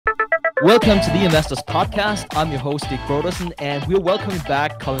Welcome to the Investors Podcast. I'm your host, Stig Brodersen, and we're welcoming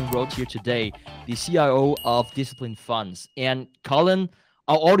back Cullen Roche here today, the CIO of Disciplined Funds. And Cullen,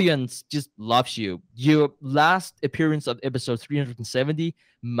 our audience just loves you. Your last appearance of episode 370,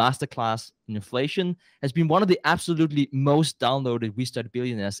 Masterclass in Inflation, has been one of the absolutely most downloaded We Start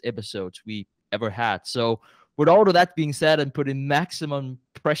Billionaires episodes we ever had. So with all of that being said and putting maximum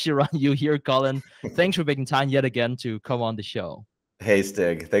pressure on you here, Cullen, thanks for making time yet again to come on the show. Hey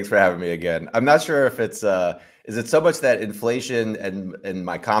Stig, thanks for having me again. I'm not sure if it's is it so much that inflation and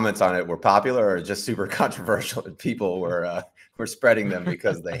my comments on it were popular, or just super controversial and people were spreading them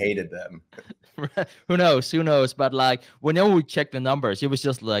because they hated them. Who knows? Who knows? But like whenever we check the numbers, it was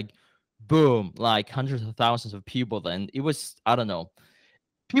just like boom, like hundreds of thousands of people. And it was, I don't know.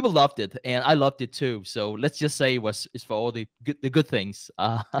 People loved it, and I loved it too. So let's just say it's for all the good things.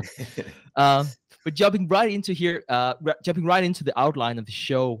 But jumping right into the outline of the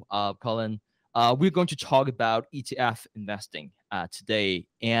show, Cullen, we're going to talk about ETF investing today.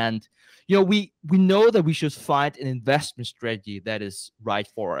 And we know that we should find an investment strategy that is right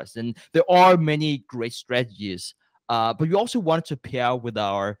for us, and there are many great strategies. But we also wanted to pair with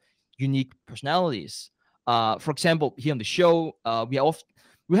our unique personalities. For example, here on the show,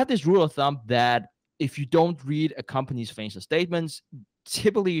 we have this rule of thumb that if you don't read a company's financial statements,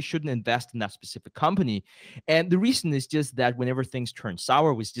 typically you shouldn't invest in that specific company. And the reason is just that whenever things turn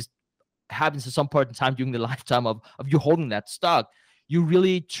sour, which just happens at some point in time during the lifetime of you holding that stock, you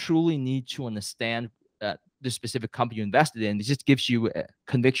really truly need to understand the specific company you invested in. It just gives you a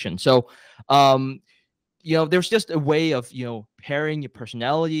conviction. So there's just a way of pairing your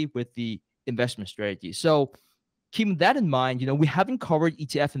personality with the investment strategy. So keeping that in mind, we haven't covered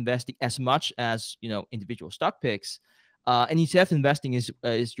ETF investing as much as individual stock picks, and ETF investing is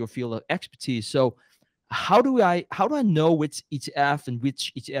your field of expertise. So how do I know which ETF and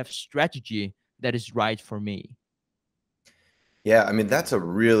which ETF strategy that is right for me? Yeah, I mean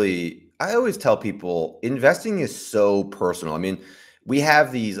I always tell people investing is so personal. I mean, we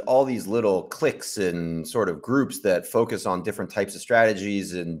have all these little cliques and sort of groups that focus on different types of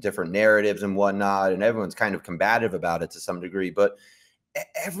strategies and different narratives and whatnot, and everyone's kind of combative about it to some degree, but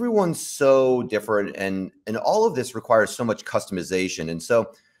everyone's so different, and all of this requires so much customization. And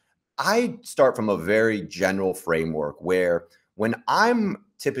so I start from a very general framework where when I'm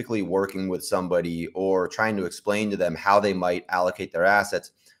typically working with somebody or trying to explain to them how they might allocate their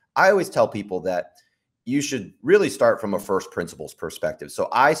assets, I always tell people that you should really start from a first principles perspective. So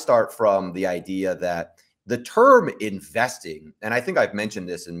I start from the idea that the term investing, and I think I've mentioned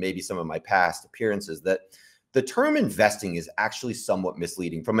this in maybe some of my past appearances, that the term investing is actually somewhat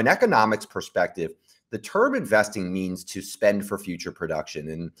misleading. From an economics perspective, the term investing means to spend for future production.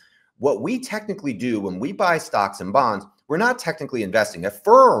 And what we technically do when we buy stocks and bonds, we're not technically investing. A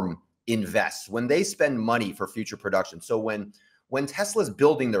firm invests when they spend money for future production. So when Tesla's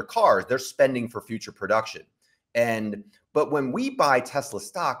building their cars, they're spending for future production. But when we buy Tesla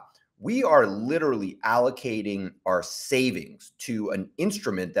stock, we are literally allocating our savings to an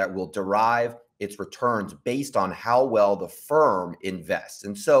instrument that will derive its returns based on how well the firm invests.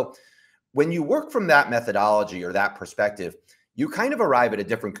 And so when you work from that methodology or that perspective, you kind of arrive at a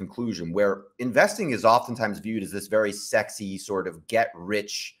different conclusion, where investing is oftentimes viewed as this very sexy sort of get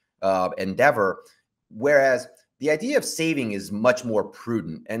rich endeavor, whereas the idea of saving is much more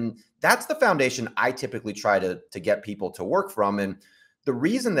prudent. And that's the foundation I typically try to get people to work from. And the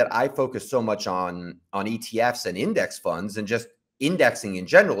reason that I focus so much on ETFs and index funds and just indexing in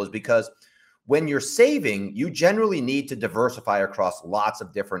general is because when you're saving, you generally need to diversify across lots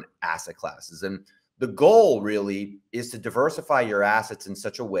of different asset classes. And the goal really is to diversify your assets in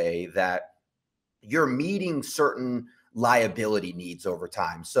such a way that you're meeting certain liability needs over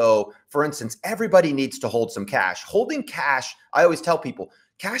time. So for instance, everybody needs to hold some cash. Holding cash, I always tell people,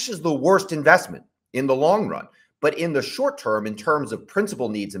 cash is the worst investment in the long run. But in the short term, in terms of principal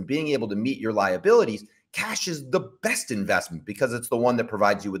needs and being able to meet your liabilities, cash is the best investment because it's the one that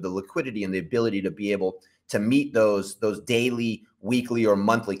provides you with the liquidity and the ability to be able to meet those daily, weekly, or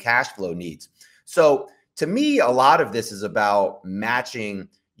monthly cash flow needs. So to me, a lot of this is about matching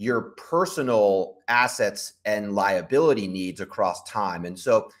your personal assets and liability needs across time. And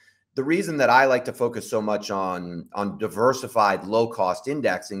so the reason that I like to focus so much on diversified low-cost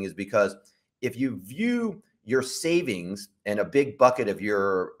indexing is because if you view your savings and a big bucket of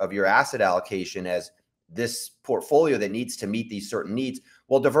your asset allocation as this portfolio that needs to meet these certain needs,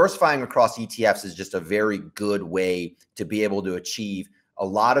 well, diversifying across ETFs is just a very good way to be able to achieve a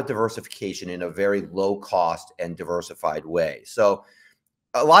lot of diversification in a very low cost and diversified way. So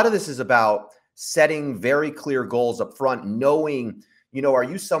a lot of this is about setting very clear goals up front, knowing are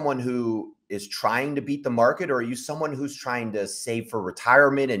you someone who is trying to beat the market, or are you someone who's trying to save for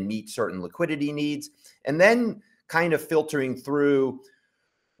retirement and meet certain liquidity needs? And then kind of filtering through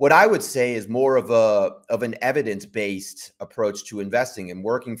what I would say is more of an evidence-based approach to investing, and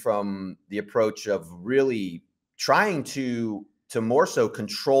working from the approach of really trying to more so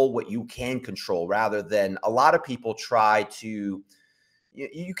control what you can control, rather than a lot of people try to.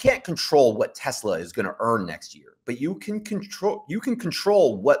 You can't control what Tesla is going to earn next year, but you can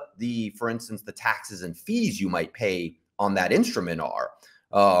control what for instance, the taxes and fees you might pay on that instrument are.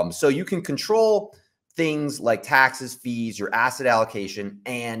 So you can control things like taxes, fees, your asset allocation,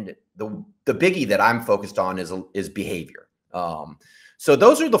 and the biggie that I'm focused on is behavior. So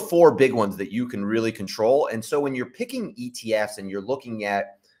those are the four big ones that you can really control. And so when you're picking ETFs and you're looking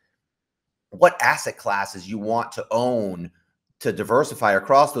at what asset classes you want to own to diversify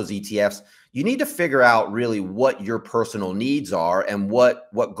across those ETFs, you need to figure out really what your personal needs are and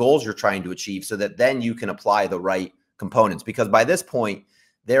what goals you're trying to achieve, so that then you can apply the right components. Because by this point,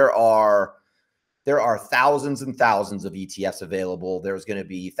 there are thousands and thousands of ETFs available. There's going to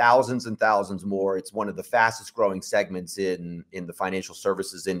be thousands and thousands more. It's one of the fastest growing segments in the financial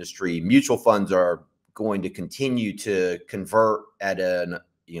services industry. Mutual funds are going to continue to convert at a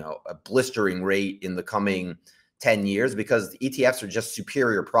blistering rate in the coming 10 years, because ETFs are just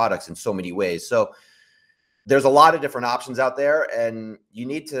superior products in so many ways. So there's a lot of different options out there, and you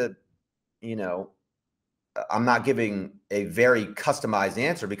need to, I'm not giving a very customized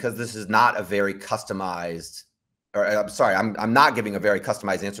answer, because this is not a very customized, or I'm sorry, I'm not giving a very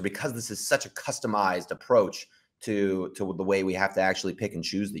customized answer, because this is such a customized approach to the way we have to actually pick and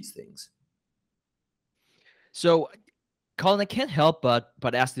choose these things. So, Cullen, I can't help but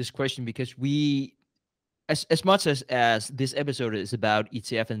ask this question, because as much as this episode is about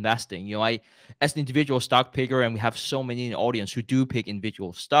ETF investing, I, as an individual stock picker, and we have so many in the audience who do pick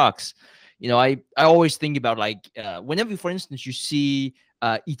individual stocks, I always think about, like, whenever, for instance, you see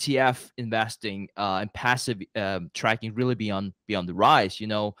ETF investing and passive tracking really be on the rise.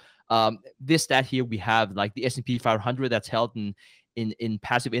 This stat here, we have like the S&P 500 that's held in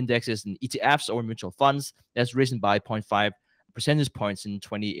passive indexes and ETFs or mutual funds, that's risen by 0.5 percentage points in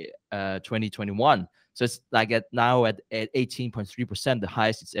 2021. So it's like now at 18.3%, the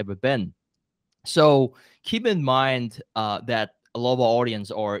highest it's ever been. So keep in mind that a lot of our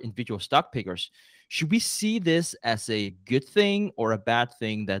audience are individual stock pickers. Should we see this as a good thing or a bad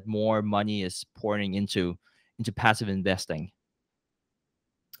thing that more money is pouring into passive investing?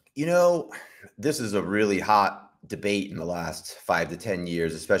 This is a really hot debate in the last 5 to 10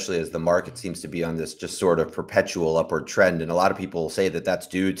 years, especially as the market seems to be on this just sort of perpetual upward trend. And a lot of people say that that's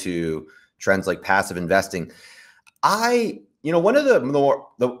due to trends like passive investing. One of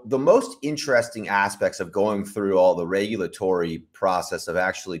the most interesting aspects of going through all the regulatory process of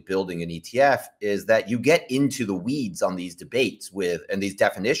actually building an ETF is that you get into the weeds on these debates and these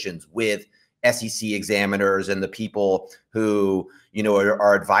definitions with SEC examiners and the people who,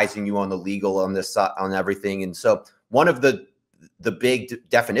 are advising you on the legal on everything. And so one of the big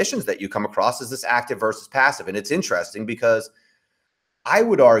definitions that you come across is this active versus passive. And it's interesting, because I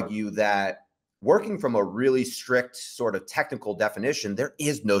would argue that working from a really strict sort of technical definition, there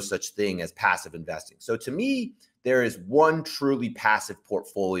is no such thing as passive investing. So to me, there is one truly passive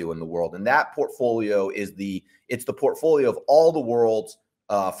portfolio in the world. And that portfolio is it's the portfolio of all the world's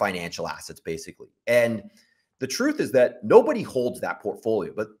financial assets, basically. And the truth is that nobody holds that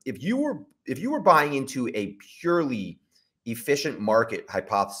portfolio. But if you were buying into a purely efficient market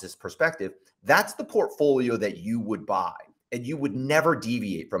hypothesis perspective, that's the portfolio that you would buy. And you would never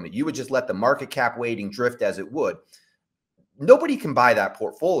deviate from it. You would just let the market cap weighting drift as it would. Nobody can buy that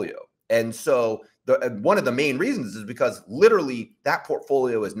portfolio. And so one of the main reasons is because literally that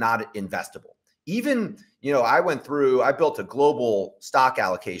portfolio is not investable. Even, I built a global stock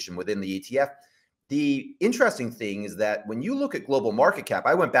allocation within the ETF. The interesting thing is that when you look at global market cap,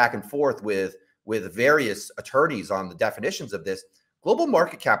 I went back and forth with various attorneys on the definitions of this. Global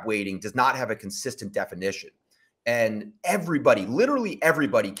market cap weighting does not have a consistent definition. And literally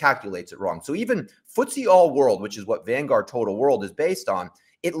everybody calculates it wrong. So even FTSE All World, which is what Vanguard Total World is based on,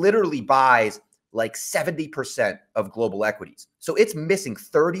 it literally buys like 70% of global equities. So it's missing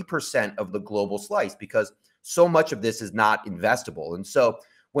 30% of the global slice, because so much of this is not investable. And so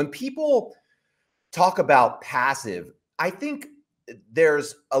when people talk about passive, I think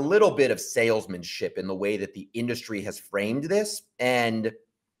there's a little bit of salesmanship in the way that the industry has framed this. And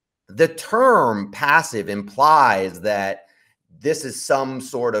the term passive implies that this is some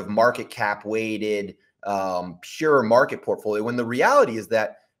sort of market cap weighted, pure market portfolio, when the reality is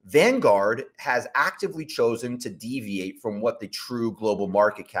that Vanguard has actively chosen to deviate from what the true global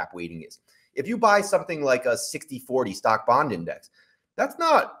market cap weighting is. If you buy something like a 60/40 stock bond index, that's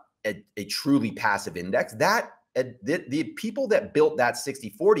not a truly passive index. The people that built that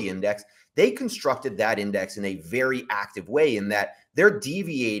 60/40 index, they constructed that index in a very active way, in that they're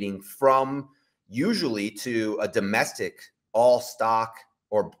deviating from usually to a domestic all stock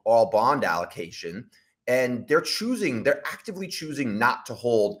or all bond allocation. And they're actively choosing not to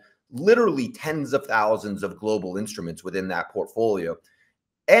hold literally tens of thousands of global instruments within that portfolio.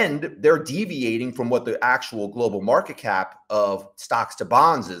 And they're deviating from what the actual global market cap of stocks to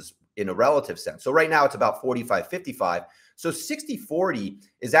bonds is in a relative sense. So right now it's about 45/55. So 60/40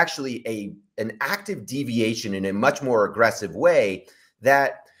 is actually an active deviation in a much more aggressive way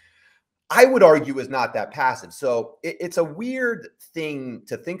that I would argue is not that passive. So it's a weird thing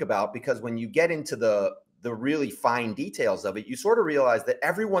to think about, because when you get into the really fine details of it, you sort of realize that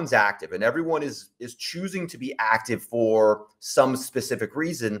everyone's active and everyone is choosing to be active for some specific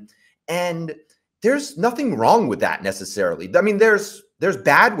reason. And there's nothing wrong with that necessarily. I mean, there's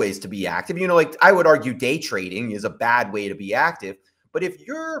bad ways to be active. Like I would argue day trading is a bad way to be active. But if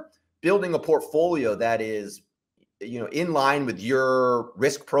you're building a portfolio that is in line with your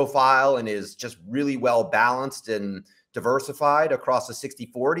risk profile and is just really well balanced and diversified across a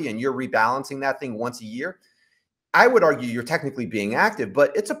 60/40, and you're rebalancing that thing once a year, I would argue you're technically being active,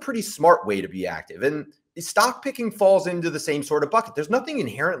 but it's a pretty smart way to be active. And stock picking falls into the same sort of bucket. There's nothing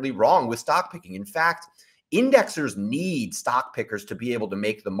inherently wrong with stock picking. In fact, indexers need stock pickers to be able to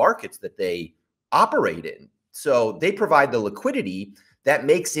make the markets that they operate in. So they provide the liquidity that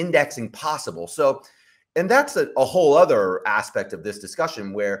makes indexing possible. And that's a whole other aspect of this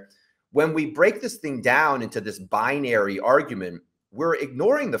discussion, where when we break this thing down into this binary argument, we're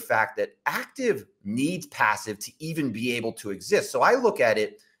ignoring the fact that active needs passive to even be able to exist. So I look at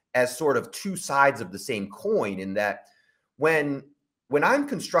it as sort of two sides of the same coin, in that when I'm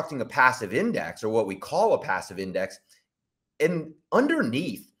constructing a passive index, or what we call a passive index, and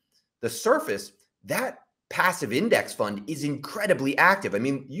underneath the surface, that passive index fund is incredibly active. I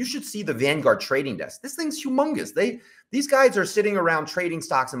mean, you should see the Vanguard trading desk. This thing's humongous. These guys are sitting around trading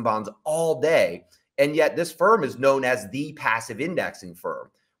stocks and bonds all day. And yet this firm is known as the passive indexing firm,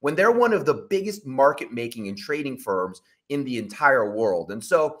 when they're one of the biggest market making and trading firms in the entire world. And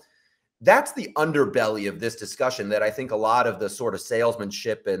so that's the underbelly of this discussion that I think a lot of the sort of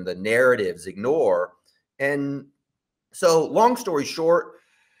salesmanship and the narratives ignore. And so long story short,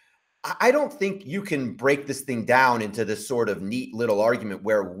 I don't think you can break this thing down into this sort of neat little argument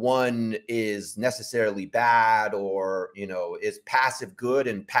where one is necessarily bad, or is passive good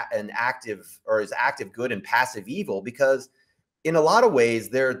and active, or is active good and passive evil, because in a lot of ways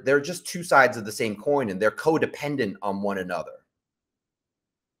they're just two sides of the same coin, and they're codependent on one another.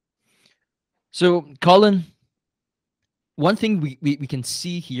 So, Cullen, one thing we can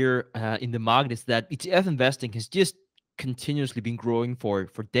see here in the market is that ETF investing has just continuously been growing for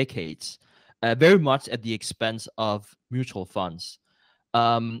decades, very much at the expense of mutual funds.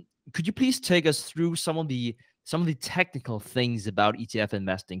 Could you please take us through some of the technical things about ETF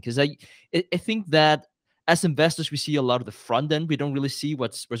investing? Because I think that as investors, we see a lot of the front end. We don't really see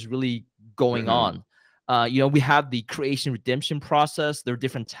what's really going on. We have the creation redemption process. There are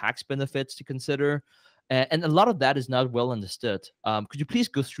different tax benefits to consider, and a lot of that is not well understood. Could you please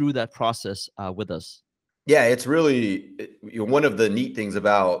go through that process with us? Yeah, it's really one of the neat things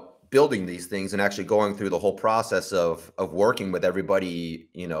about building these things and actually going through the whole process of working with everybody,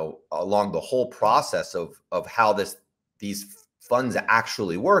 along the whole process of how these funds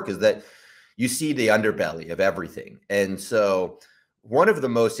actually work, is that you see the underbelly of everything. And so one of the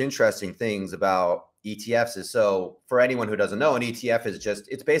most interesting things about ETFs is, so for anyone who doesn't know, an ETF is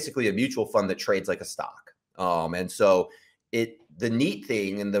it's basically a mutual fund that trades like a stock. And so the neat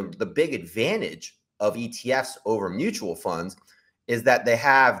thing and the big advantage of ETFs over mutual funds is that they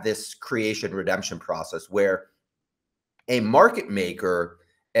have this creation redemption process, where a market maker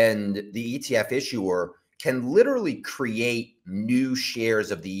and the ETF issuer can literally create new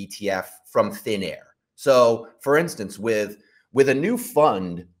shares of the ETF from thin air. So for instance, with a new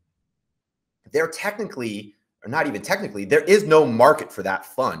fund, there technically, or not even technically, there is no market for that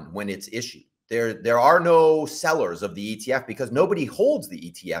fund when it's issued. There are no sellers of the ETF because nobody holds the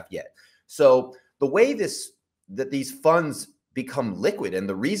ETF yet. So the way that these funds become liquid, and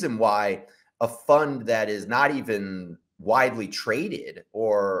the reason why a fund that is not even widely traded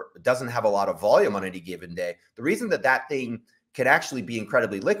or doesn't have a lot of volume on any given day, the reason that thing can actually be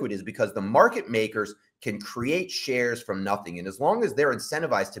incredibly liquid is because the market makers can create shares from nothing. And as long as they're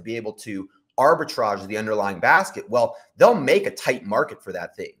incentivized to be able to arbitrage the underlying basket, well, they'll make a tight market for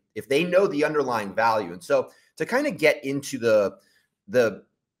that thing if they know the underlying value. And so to kind of get into the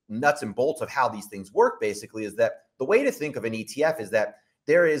nuts and bolts of how these things work, basically, is that the way to think of an ETF is that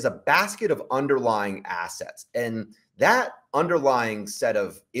there is a basket of underlying assets, and that underlying set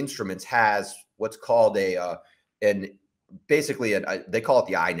of instruments has what's called they call it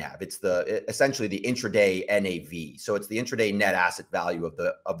the INAV. It's essentially the intraday NAV. So it's the intraday net asset value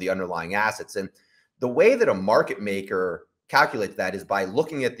of the underlying assets. And the way that a market maker calculates that is by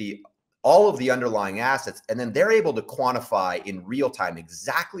looking at all of the underlying assets, and then they're able to quantify in real time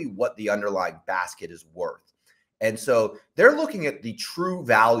exactly what the underlying basket is worth. And so they're looking at the true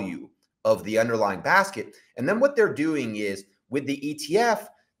value of the underlying basket. And then what they're doing is with the ETF,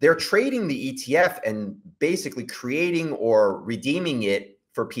 they're trading the ETF and basically creating or redeeming it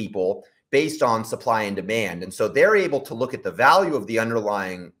for people based on supply and demand. And so they're able to look at the value of the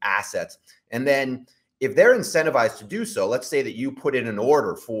underlying assets. And then if they're incentivized to do so, let's say that you put in an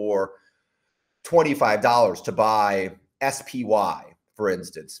order for $25 to buy SPY, for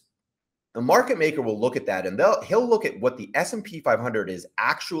instance. The market maker will look at that, and he'll look at what the S&P 500 is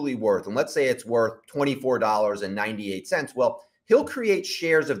actually worth. And let's say it's worth $24.98. Well, he'll create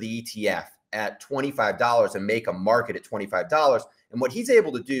shares of the ETF at $25 and make a market at $25. And what he's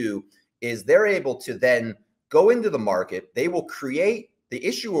able to do is they're able to then go into the market. The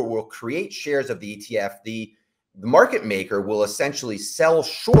issuer will create shares of the ETF. The market maker will essentially sell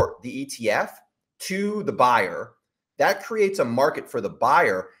short the ETF to the buyer. That creates a market for the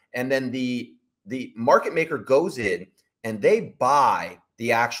buyer. And then the market maker goes in and they buy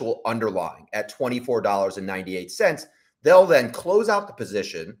the actual underlying at $24.98. They'll then close out the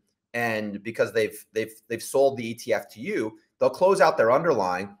position, and because they've sold the ETF to you, they'll close out their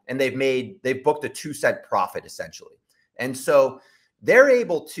underlying, and they've booked a 2-cent profit essentially. And so they're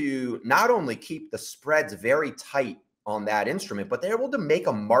able to not only keep the spreads very tight on that instrument, but they're able to make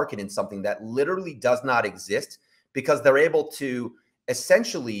a market in something that literally does not exist, because they're able to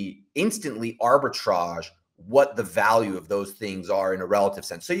essentially instantly arbitrage what the value of those things are in a relative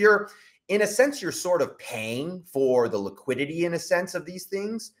sense. So in a sense, you're sort of paying for the liquidity in a sense of these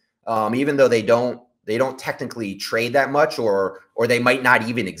things, even though they don't technically trade that much, or they might not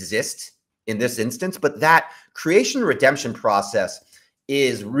even exist in this instance. But that creation and redemption process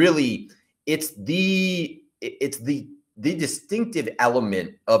is really, it's the distinctive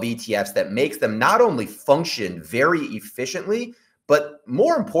element of ETFs that makes them not only function very efficiently, but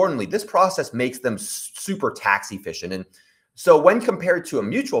more importantly, this process makes them super tax efficient. And so when compared to a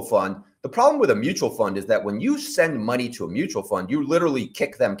mutual fund, the problem with a mutual fund is that when you send money to a mutual fund, you literally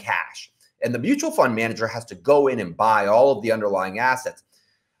kick them cash. And the mutual fund manager has to go in and buy all of the underlying assets.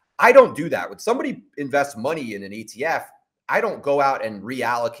 I don't do that. When somebody invests money in an ETF, I don't go out and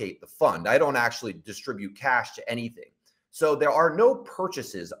reallocate the fund. I don't actually distribute cash to anything. So there are no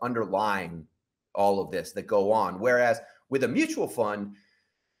purchases underlying all of this that go on. Whereas with a mutual fund,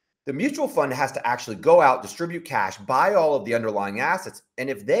 the mutual fund has to actually go out, distribute cash, buy all of the underlying assets. And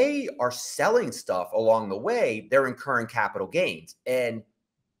if they are selling stuff along the way, they're incurring capital gains. And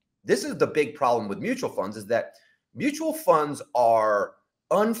this is the big problem with mutual funds, is that mutual funds are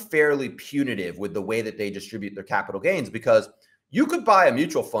unfairly punitive with the way that they distribute their capital gains, because you could buy a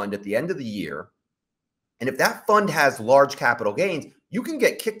mutual fund at the end of the year, and if that fund has large capital gains, you can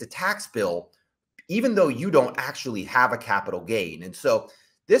get kicked a tax bill even though you don't actually have a capital gain. And so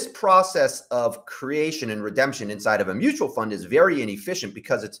this process of creation and redemption inside of a mutual fund is very inefficient,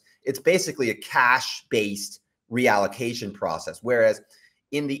 because it's basically a cash-based reallocation process. Whereas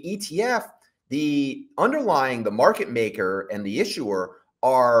in the ETF, the market maker and the issuer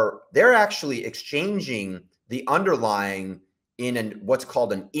they're actually exchanging the underlying in what's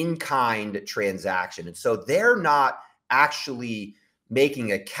called an in-kind transaction. And so they're not actually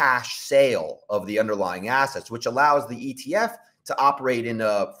making a cash sale of the underlying assets, which allows the ETF to operate in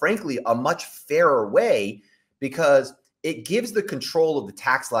frankly, a much fairer way, because it gives the control of the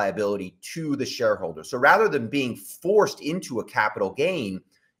tax liability to the shareholder. So rather than being forced into a capital gain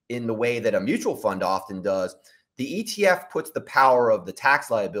in the way that a mutual fund often does, the ETF puts the power of the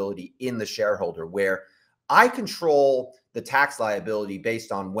tax liability in the shareholder, where I control the tax liability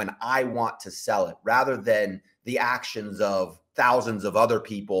based on when I want to sell it, rather than the actions of thousands of other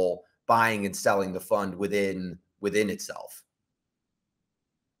people buying and selling the fund within itself.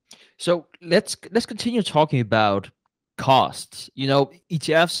 So let's continue talking about costs.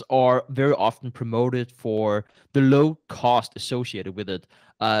 ETFs are very often promoted for the low cost associated with it,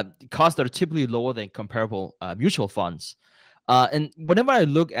 costs that are typically lower than comparable mutual funds. And whenever I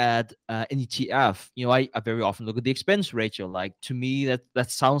look at an ETF, I very often look at the expense ratio. Like, to me,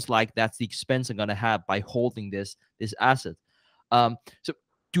 that sounds like that's the expense I'm gonna have by holding this asset. So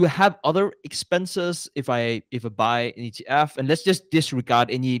do I have other expenses if I buy an ETF? And let's just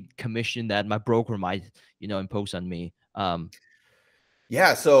disregard any commission that my broker might impose on me.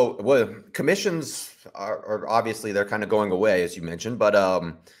 Yeah, so well, commissions are obviously they're kind of going away, as you mentioned, but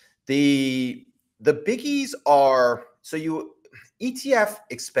the biggies are so you ETF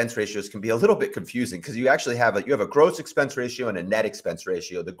expense ratios can be a little bit confusing because you actually have a gross expense ratio and a net expense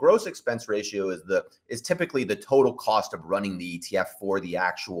ratio. The gross expense ratio is typically the total cost of running the ETF for the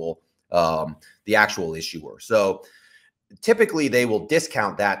actual issuer. So typically they will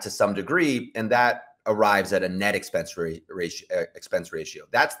discount that to some degree, and that arrives at a net expense ratio.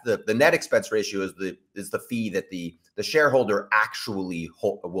 That's the net expense ratio is the fee that the shareholder actually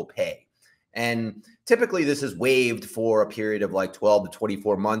will pay. And typically this is waived for a period of like 12 to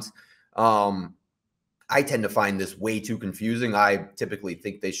 24 months. I tend to find this way too confusing. I typically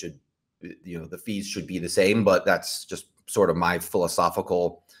think they should, the fees should be the same, but that's just sort of my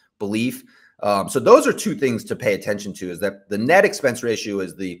philosophical belief. So those are two things to pay attention to, is that the net expense ratio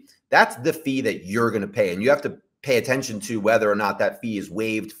that's the fee that you're going to pay. And you have to pay attention to whether or not that fee is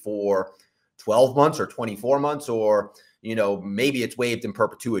waived for 12 months or 24 months, or, maybe it's waived in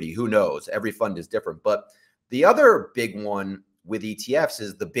perpetuity. Who knows? Every fund is different. But the other big one with ETFs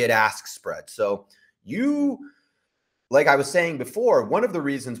is the bid-ask spread. So like I was saying before, one of the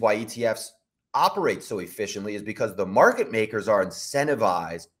reasons why ETFs operate so efficiently is because the market makers are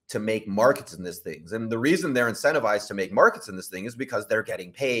incentivized to make markets in this thing. And the reason they're incentivized to make markets in this thing is because they're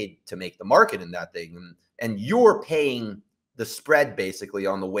getting paid to make the market in that thing. And you're paying the spread basically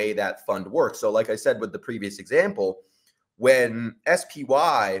on the way that fund works. So like I said with the previous example, when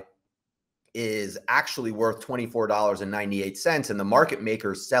SPY is actually worth $24.98 and the market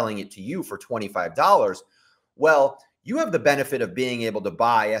maker is selling it to you for $25, well, you have the benefit of being able to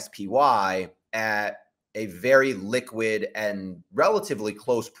buy SPY at a very liquid and relatively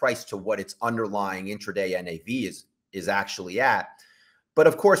close price to what its underlying intraday NAV is actually at. But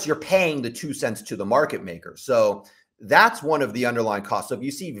of course, you're paying the 2 cents to the market maker. So that's one of the underlying costs. So if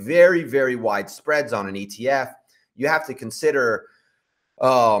you see very, very wide spreads on an ETF, you have to consider,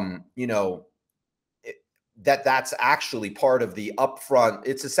 that's actually part of the upfront.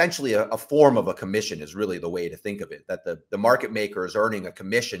 It's essentially a form of a commission is really the way to think of it, that the market maker is earning a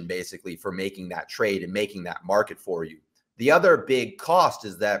commission basically for making that trade and making that market for you. The other big cost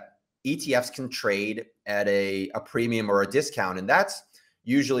is that ETFs can trade at a premium or a discount, and that's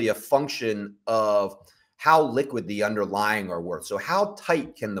usually a function of how liquid the underlying are worth. So how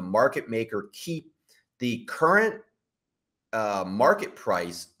tight can the market maker keep the current market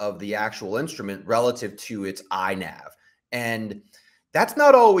price of the actual instrument relative to its INAV? And that's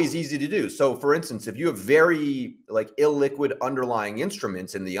not always easy to do. So for instance, if you have very illiquid underlying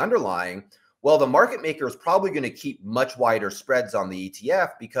instruments in the underlying, well, the market maker is probably going to keep much wider spreads on the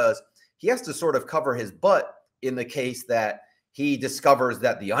ETF because he has to sort of cover his butt in the case that he discovers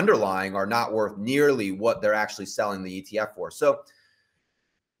that the underlying are not worth nearly what they're actually selling the ETF for. So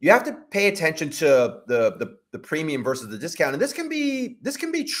you have to pay attention to the premium versus the discount. And this can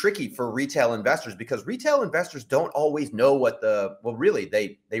be tricky for retail investors because retail investors don't always know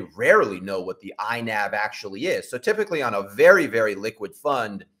they rarely know what the INAV actually is. So typically on a very, very liquid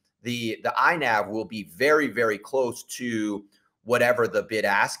fund, the INAV will be very, very close to whatever the bid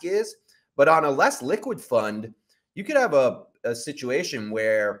ask is. But on a less liquid fund, you could have a situation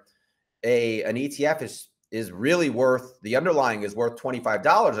where an ETF is really worth, the underlying is worth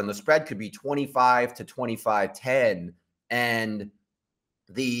 $25 and the spread could be 25 to 25.10. And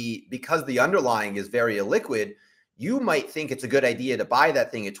because the underlying is very illiquid, you might think it's a good idea to buy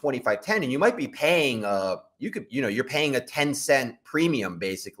that thing at 25.10, and you might be paying you're paying a 10-cent premium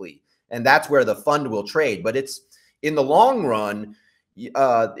basically. And that's where the fund will trade. But it's in the long run,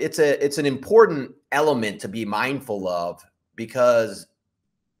 it's an important element to be mindful of, because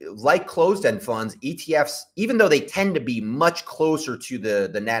like closed-end funds, ETFs, even though they tend to be much closer to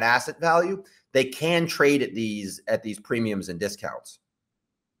the net asset value, they can trade at these premiums and discounts.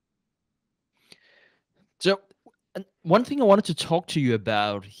 So one thing I wanted to talk to you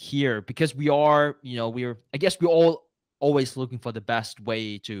about here, because we're all always looking for the best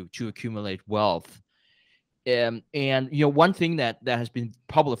way to accumulate wealth. And one thing that has been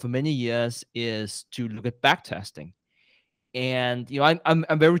popular for many years is to look at backtesting. And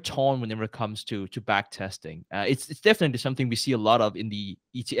I'm very torn whenever it comes to backtesting. It's definitely something we see a lot of in the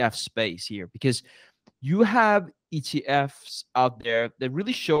ETF space here, because you have ETFs out there that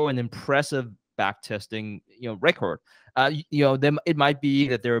really show an impressive backtesting record. It might be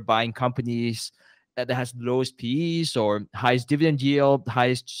that they're buying companies that has the lowest PEs or highest dividend yield,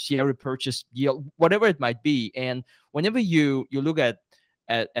 highest share repurchase yield, whatever it might be. And whenever you look at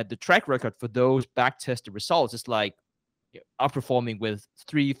the track record for those back tested results, it's like outperforming with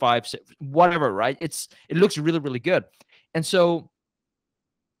 3, 5, 6, whatever, right? It looks really, really good. And so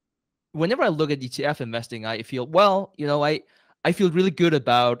whenever I look at ETF investing, I feel, well, I feel really good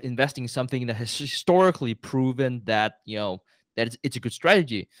about investing in something that has historically proven that, that it's a good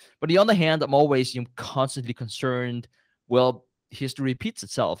strategy. But on the other hand, I'm always constantly concerned, well, history repeats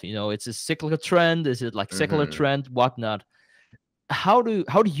itself. It's a cyclical trend. Is it like secular trend, whatnot? How do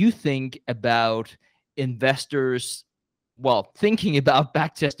you think about investors, well, thinking about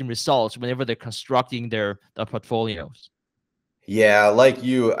backtesting results whenever they're constructing their portfolios? Yeah, like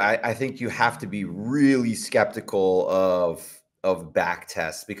you, I think you have to be really skeptical of back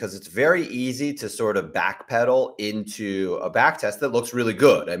tests, because it's very easy to sort of backpedal into a back test that looks really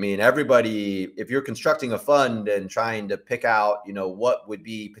good. I mean, everybody, if you're constructing a fund and trying to pick out, what would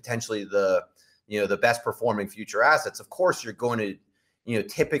be potentially the best performing future assets, of course you're going to,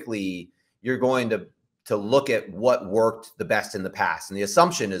 typically you're going to look at what worked the best in the past. And the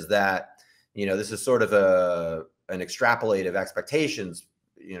assumption is that, this is sort of an extrapolative expectations,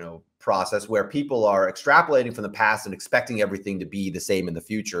 process where people are extrapolating from the past and expecting everything to be the same in the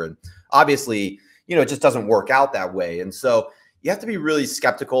future. And obviously, it just doesn't work out that way. And so you have to be really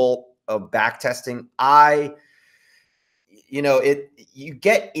skeptical of back testing. You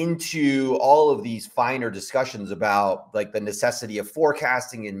get into all of these finer discussions about like the necessity of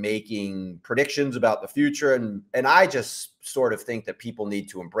forecasting and making predictions about the future. And I just sort of think that people need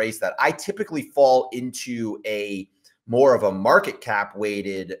to embrace that. I typically fall into a more of a market cap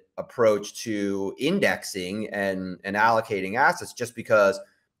weighted approach to indexing and allocating assets, just because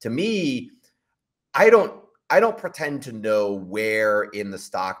to me, I don't pretend to know where in the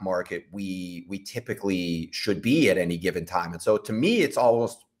stock market we typically should be at any given time. And so to me, it's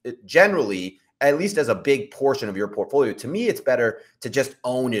generally, at least as a big portion of your portfolio, to me, it's better to just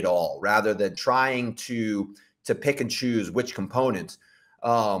own it all rather than trying to pick and choose which components.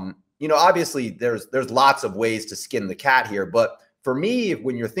 Obviously there's lots of ways to skin the cat here, but for me,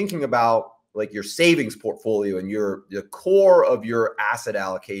 when you're thinking about like your savings portfolio and the core of your asset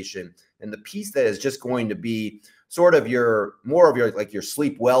allocation, and the piece that is just going to be sort of your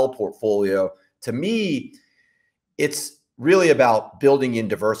sleep well portfolio, to me, it's really about building in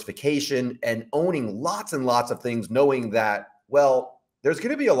diversification and owning lots and lots of things, knowing that, well, there's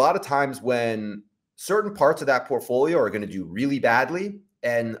going to be a lot of times when certain parts of that portfolio are going to do really badly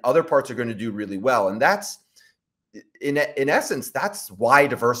and other parts are going to do really well. And that's, in essence, that's why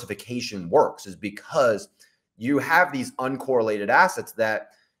diversification works, is because you have these uncorrelated assets that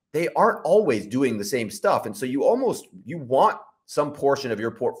they aren't always doing the same stuff. And so you want some portion of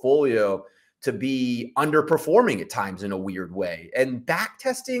your portfolio to be underperforming at times in a weird way. And back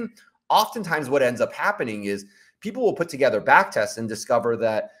testing, oftentimes what ends up happening is people will put together back tests and discover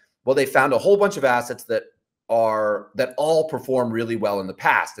that, well, they found a whole bunch of assets that all perform really well in the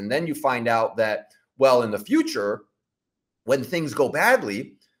past. And then you find out that, well, in the future, when things go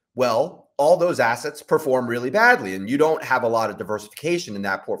badly, well, all those assets perform really badly, and you don't have a lot of diversification in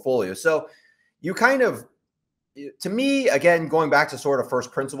that portfolio. So you kind of, to me, again, going back to sort of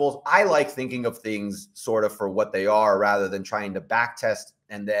first principles, I like thinking of things sort of for what they are rather than trying to back test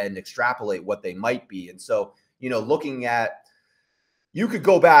and then extrapolate what they might be. And so, looking at, you could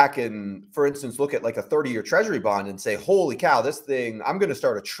go back and, for instance, look at like a 30-year treasury bond and say, holy cow, this thing, I'm going to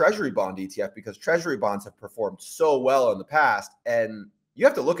start a treasury bond ETF because treasury bonds have performed so well in the past. And you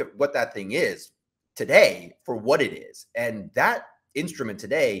have to look at what that thing is today for what it is. And that instrument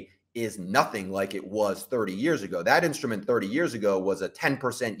today is nothing like it was 30 years ago. That instrument 30 years ago was a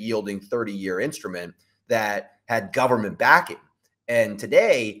 10% yielding 30-year instrument that had government backing. And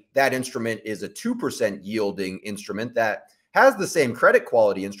today, that instrument is a 2% yielding instrument that has the same credit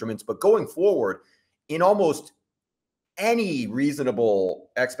quality instruments, but going forward, in almost any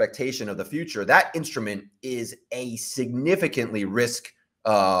reasonable expectation of the future, that instrument is a significantly worse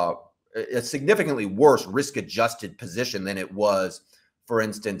risk-adjusted position than it was, for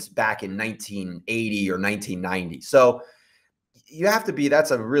instance, back in 1980 or 1990. So you have to be,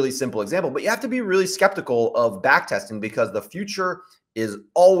 that's a really simple example, but you have to be really skeptical of backtesting because the future is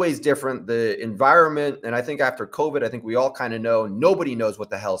always different. The environment, and I think after COVID, I think we all kind of know, nobody knows what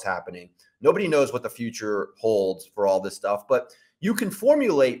the hell's happening. Nobody knows what the future holds for all this stuff, but you can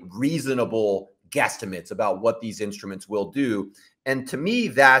formulate reasonable guesstimates about what these instruments will do. And to me,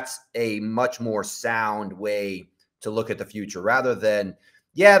 that's a much more sound way to look at the future rather than,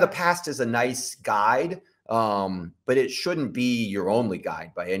 yeah, the past is a nice guide, But it shouldn't be your only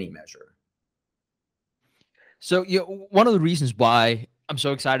guide by any measure. So, one of the reasons why I'm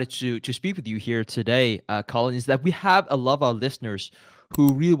so excited to speak with you here today, Cullen, is that we have a lot of our listeners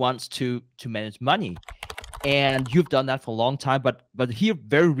who really wants to manage money, and you've done that for a long time. But here,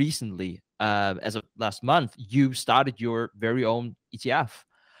 very recently, as of last month, you started your very own ETF.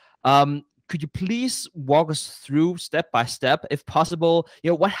 Could you please walk us through step by step, if possible?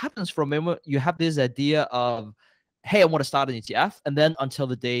 What happens from when you have this idea of, hey, I want to start an ETF, and then until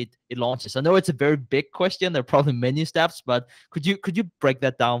the day it launches? I know it's a very big question. There are probably many steps, but could you break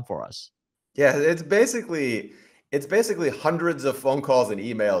that down for us? Yeah, it's basically hundreds of phone calls and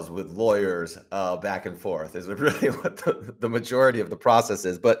emails with lawyers back and forth is really what the majority of the process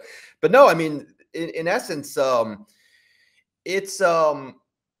is. But no, I mean, in essence, it's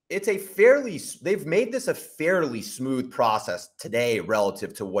they've made this a fairly smooth process today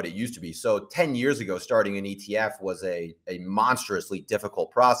relative to what it used to be. So 10 years ago, starting an ETF was a monstrously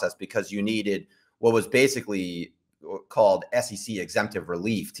difficult process because you needed what was basically called SEC exemptive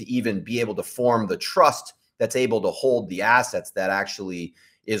relief to even be able to form the trust that's able to hold the assets that actually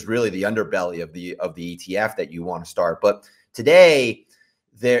is really the underbelly of the ETF that you want to start. But today,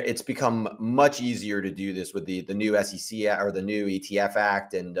 it's become much easier to do this with the new SEC or the new ETF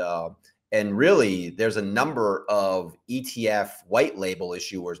Act, and really there's a number of ETF white label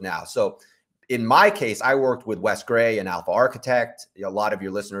issuers now. So in my case, I worked with Wes Gray and Alpha Architect. A lot of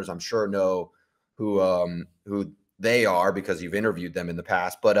your listeners, I'm sure, know who they are because you've interviewed them in the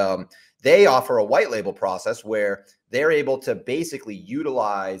past. But they offer a white label process where they're able to basically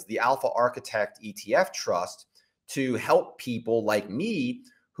utilize the Alpha Architect ETF trust to help people like me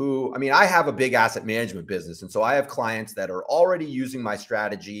who, I mean, I have a big asset management business. And so I have clients that are already using my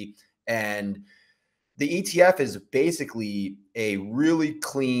strategy, and the ETF is basically a really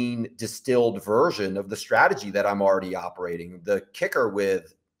clean, distilled version of the strategy that I'm already operating. The kicker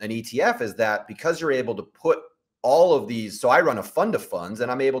with an ETF is that because you're able to put all of these, so I run a fund of funds,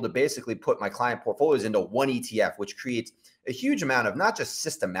 and I'm able to basically put my client portfolios into one ETF, which creates a huge amount of not just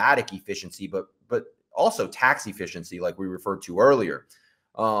systematic efficiency, but also tax efficiency, like we referred to earlier.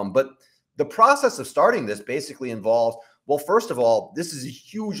 But the process of starting this basically involves, well, first of all, this is a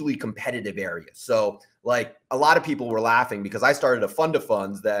hugely competitive area. So like a lot of people were laughing because I started a fund of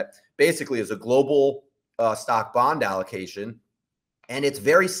funds that basically is a global stock bond allocation. And it's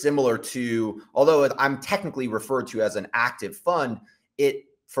very similar to, although I'm technically referred to as an active fund,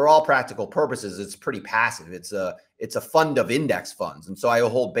 for all practical purposes, it's pretty passive. It's a fund of index funds. And so I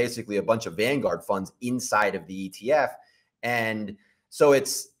hold basically a bunch of Vanguard funds inside of the ETF. And so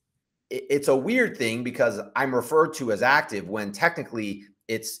it's a weird thing because I'm referred to as active when technically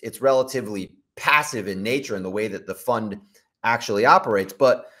it's relatively passive in nature in the way that the fund actually operates.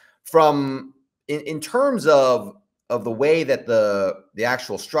 But in terms of the way that the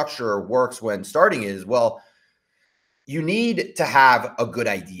actual structure works when starting is, well, you need to have a good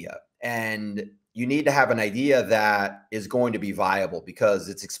idea, and you need to have an idea that is going to be viable because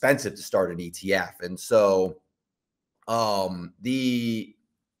it's expensive to start an ETF. And so the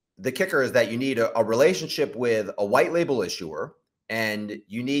kicker is that you need a relationship with a white label issuer, and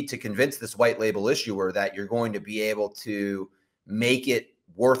you need to convince this white label issuer that you're going to be able to make it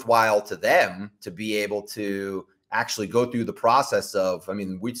worthwhile to them to be able to actually go through the process of, I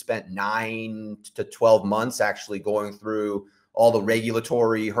mean, we'd spent 9 to 12 months actually going through all the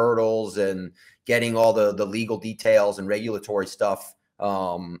regulatory hurdles and getting all the legal details and regulatory stuff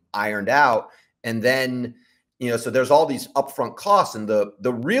ironed out. And then, so there's all these upfront costs. And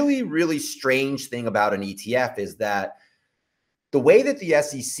the really, really strange thing about an ETF is that the way that the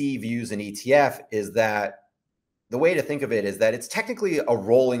SEC views an ETF is that the way to think of it is that it's technically a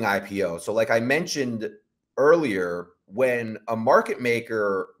rolling IPO. So like I mentioned earlier, when a market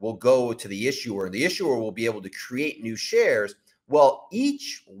maker will go to the issuer and the issuer will be able to create new shares, well,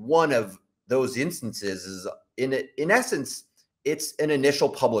 each one of those instances is in essence, it's an initial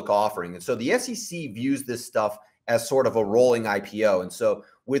public offering. And so the SEC views this stuff as sort of a rolling IPO. And so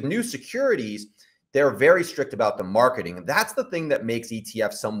with new securities, they're very strict about the marketing. And that's the thing that makes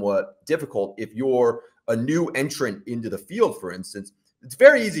ETFs somewhat difficult. If you're a new entrant into the field, for instance, it's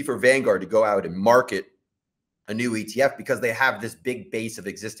very easy for Vanguard to go out and market a new ETF because they have this big base of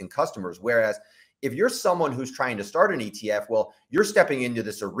existing customers. Whereas if you're someone who's trying to start an ETF, well, you're stepping into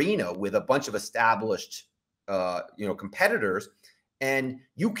this arena with a bunch of established, competitors, and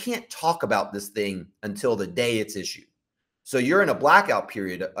you can't talk about this thing until the day it's issued. So you're in a blackout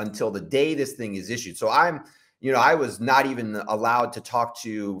period until the day this thing is issued. So I was not even allowed to talk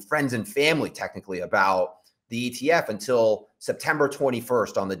to friends and family technically about the ETF until September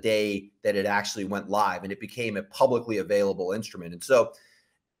 21st on the day that it actually went live and it became a publicly available instrument. And so,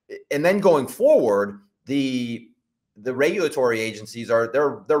 and then going forward, the regulatory agencies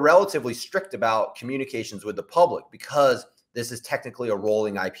they're relatively strict about communications with the public because this is technically a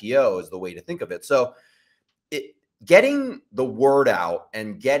rolling IPO is the way to think of it. So getting the word out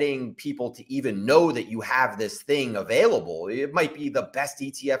and getting people to even know that you have this thing available, it might be the best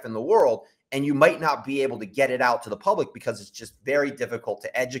ETF in the world, and you might not be able to get it out to the public because it's just very difficult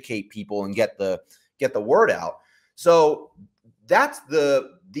to educate people and get the word out. So that's the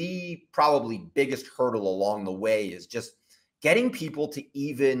probably biggest hurdle along the way, is just getting people to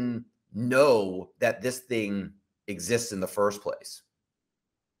even know that this thing exists in the first place.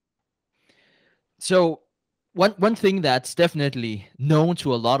 So one thing that's definitely known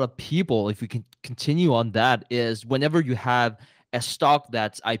to a lot of people, if we can continue on that, is whenever you have a stock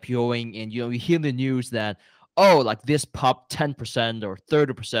that's IPOing and you hear the news that, oh, like this popped 10% or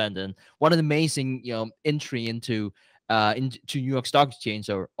 30%, and what an amazing entry into New York Stock Exchange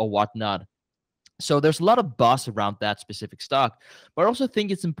or whatnot. So there's a lot of buzz around that specific stock, but I also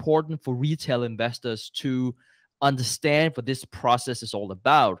think it's important for retail investors to understand what this process is all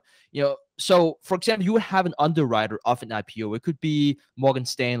about. So for example, you would have an underwriter of an IPO. It could be Morgan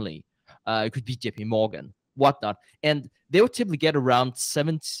Stanley, it could be JP Morgan, whatnot, and they would typically get around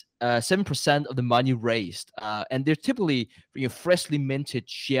 7% of the money raised, and they're typically freshly minted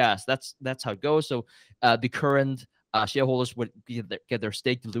shares. That's how it goes. So the current shareholders would get their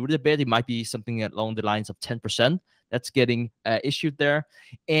stake diluted a bit. It might be something along the lines of 10% that's getting issued there.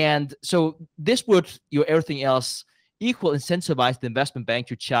 And so this would, everything else equal, incentivize the investment bank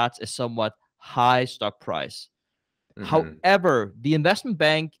to charge a somewhat high stock price. However, the investment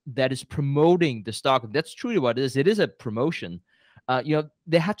bank that is promoting the stock, that's truly what it is. It is a promotion.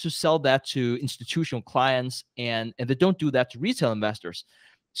 They have to sell that to institutional clients, and they don't do that to retail investors.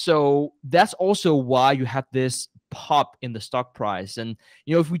 So that's also why you have this pop in the stock price. And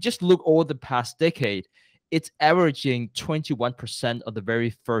if we just look over the past decade, it's averaging 21% of the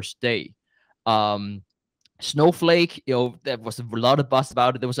very first day. Snowflake, there was a lot of buzz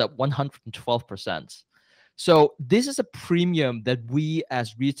about it. There was at 112%. So this is a premium that we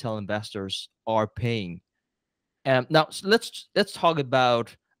as retail investors are paying. Now let's talk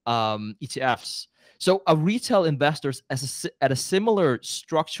about ETFs. So are retail investors at a similar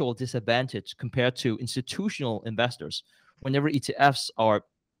structural disadvantage compared to institutional investors whenever ETFs are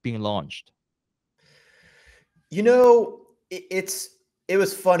being launched? It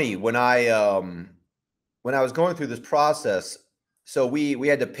was funny when I was going through this process. So we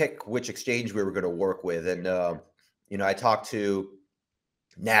had to pick which exchange we were going to work with, and I talked to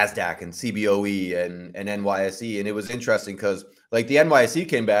NASDAQ and CBOE and NYSE, and it was interesting because like the NYSE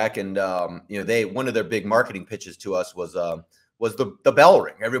came back and one of their big marketing pitches to us was the bell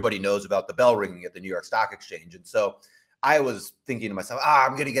ring. Everybody knows about the bell ringing at the New York Stock Exchange, and so I was thinking to myself,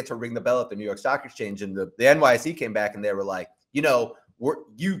 I'm going to get to ring the bell at the New York Stock Exchange, and the NYSE came back and they were like,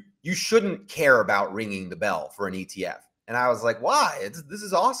 you shouldn't care about ringing the bell for an ETF. And I was like, why? This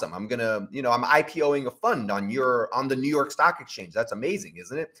is awesome. I'm gonna, I'm IPOing a fund on the New York Stock Exchange. That's amazing,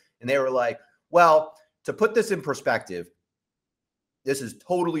 isn't it? And they were like, well, to put this in perspective, this is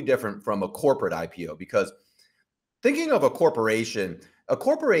totally different from a corporate IPO, because thinking of a corporation,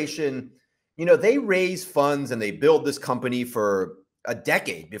 they raise funds and they build this company for a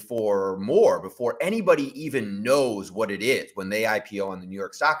decade before anybody even knows what it is when they IPO on the New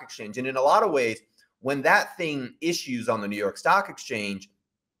York Stock Exchange. And in a lot of ways, when that thing issues on the New York Stock Exchange,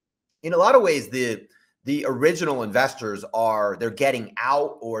 in a lot of ways, the original investors they're getting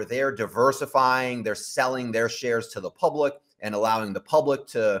out, or they're diversifying, they're selling their shares to the public and allowing the public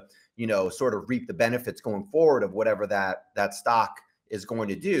to, sort of reap the benefits going forward of whatever that stock is going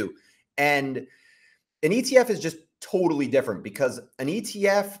to do. And an ETF is just totally different, because an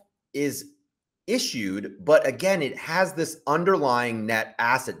ETF is issued, but again, it has this underlying net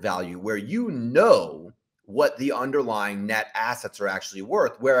asset value where what the underlying net assets are actually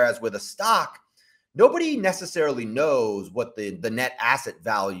worth. Whereas with a stock, nobody necessarily knows what the net asset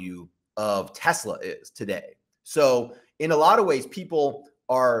value of Tesla is today. So in a lot of ways, people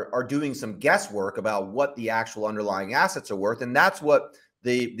are doing some guesswork about what the actual underlying assets are worth. And that's what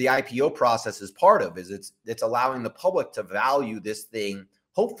the IPO process is part of, is it's allowing the public to value this thing,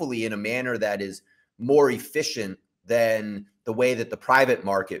 hopefully in a manner that is more efficient than the way that the private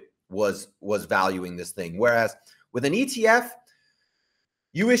market was valuing this thing. Whereas with an ETF,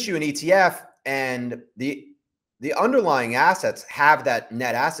 you issue an ETF and the underlying assets have that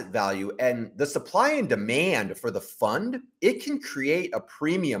net asset value, and the supply and demand for the fund, it can create a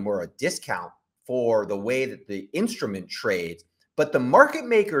premium or a discount for the way that the instrument trades, but the market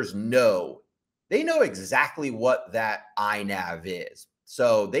makers know. They know exactly what that INAV is.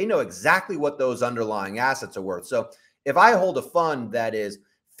 So they know exactly what those underlying assets are worth. So if I hold a fund that is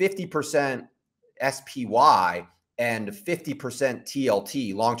 50% SPY and 50%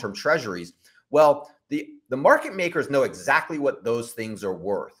 TLT, long-term treasuries, well, the market makers know exactly what those things are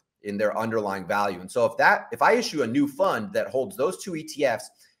worth in their underlying value. And so if I issue a new fund that holds those two ETFs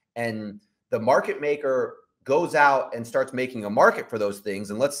and the market maker goes out and starts making a market for those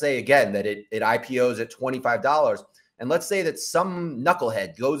things, and let's say again that it IPOs at $25, and let's say that some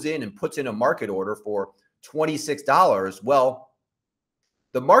knucklehead goes in and puts in a market order for $26, well,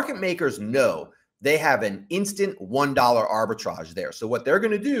 the market makers know they have an instant $1 arbitrage there. So what they're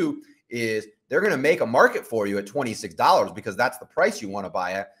going to do is they're going to make a market for you at $26 because that's the price you want to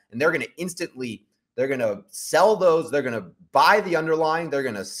buy at, and they're going to sell those. They're going to buy the underlying, they're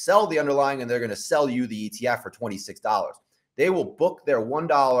going to sell the underlying, and they're going to sell you the ETF for $26. They will book their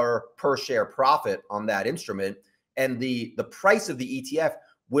 $1 per share profit on that instrument, and the price of the ETF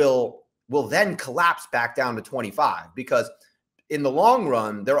will then collapse back down to 25, because in the long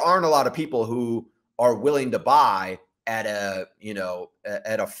run, there aren't a lot of people who are willing to buy at a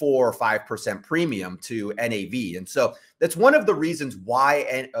 4 or 5% premium to NAV. And so that's one of the reasons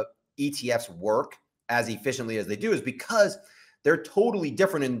why ETFs work as efficiently as they do, is because they're totally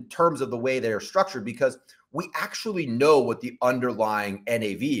different in terms of the way they're structured, because we actually know what the underlying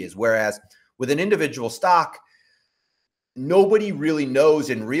NAV is. Whereas with an individual stock, nobody really knows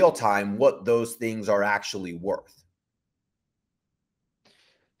in real time what those things are actually worth.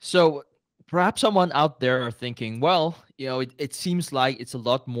 So perhaps someone out there are thinking, well, it seems like it's a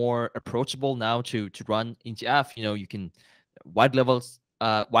lot more approachable now to run ETF. You can white label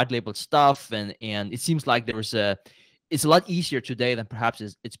stuff, and it seems like it's a lot easier today than perhaps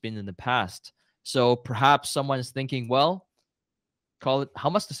it's been in the past. So perhaps someone is thinking, well, call it, how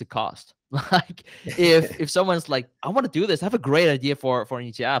much does it cost? Like if someone's like, I want to do this, I have a great idea for an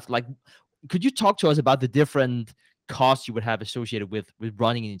ETF. Like, could you talk to us about the different costs you would have associated with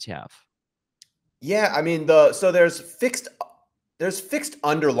running an ETF? Yeah, I mean, so there's fixed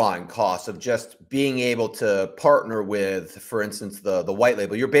underlying costs of just being able to partner with, for instance, the white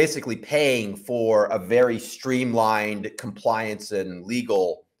label. You're basically paying for a very streamlined compliance and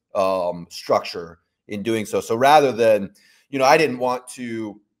legal structure in doing so. So rather than, I didn't want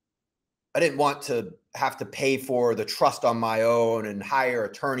to have to pay for the trust on my own and hire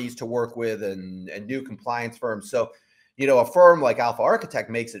attorneys to work with and new compliance firms. So, a firm like Alpha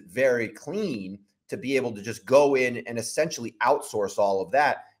Architect makes it very clean to be able to just go in and essentially outsource all of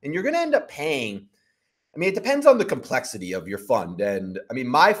that. And you're going to end up paying, it depends on the complexity of your fund. And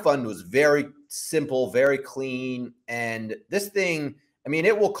my fund was very simple, very clean. And this thing,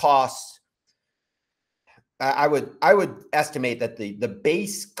 it will cost, I would estimate that the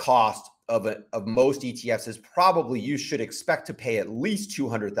base cost of most ETFs is probably, you should expect to pay at least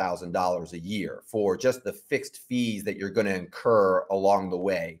 $200,000 a year for just the fixed fees that you're going to incur along the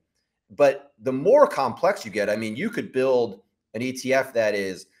way. But the more complex you get, you could build an ETF that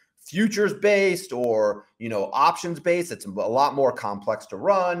is futures based or, options based. It's a lot more complex to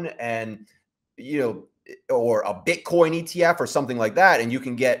run, and, or a Bitcoin ETF or something like that. And you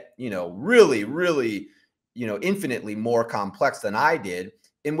can get, really, really, infinitely more complex than I did,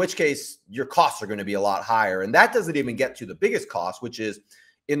 in which case your costs are going to be a lot higher. And that doesn't even get to the biggest cost, which is,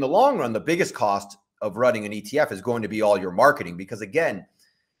 in the long run, the biggest cost of running an ETF is going to be all your marketing, because again,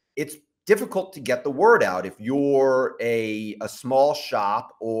 it's difficult to get the word out if you're a small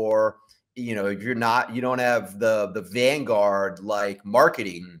shop, or if you don't have the Vanguard like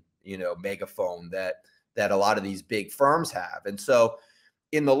marketing megaphone that a lot of these big firms have. And so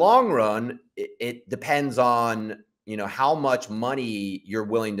in the long run, it depends on how much money you're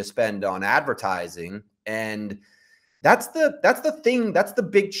willing to spend on advertising. And that's the thing, that's the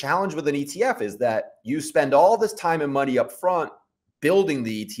big challenge with an ETF, is that you spend all this time and money up front building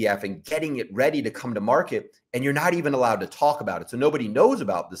the ETF and getting it ready to come to market, and you're not even allowed to talk about it. So nobody knows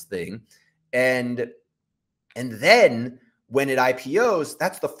about this thing. And then when it IPOs,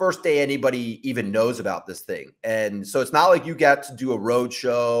 that's the first day anybody even knows about this thing. And so it's not like you get to do a road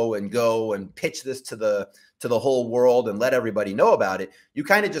show and go and pitch this to the whole world and let everybody know about it. You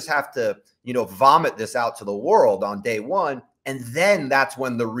kind of just have to, vomit this out to the world on day one. And then that's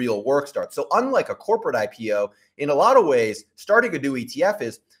when the real work starts. So unlike a corporate IPO, in a lot of ways, starting a new ETF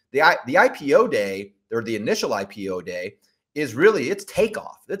is the IPO day, or the initial IPO day, is really, it's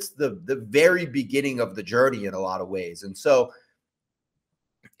takeoff. It's the very beginning of the journey in a lot of ways. And so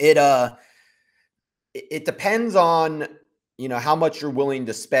it depends on, how much you're willing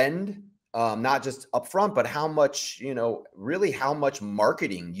to spend not just upfront, but how much, really how much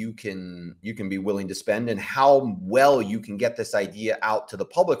marketing you can be willing to spend, and how well you can get this idea out to the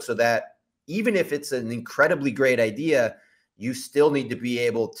public, so that even if it's an incredibly great idea, you still need to be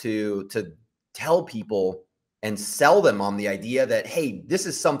able to tell people and sell them on the idea that, hey, this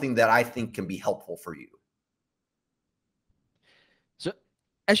is something that I think can be helpful for you. So,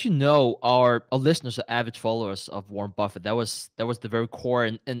 as you know, our listeners are avid followers of Warren Buffett. That was the very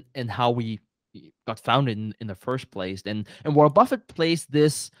core and how we got founded in the first place. And Warren Buffett placed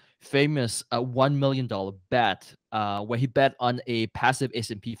this famous $1 million bet where he bet on a passive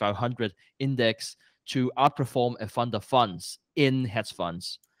S&P 500 index to outperform a fund of funds in hedge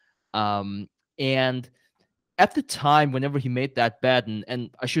funds. And at the time, whenever he made that bet,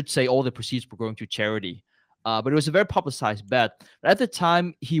 and I should say all the proceeds were going to charity, but it was a very publicized bet. But at the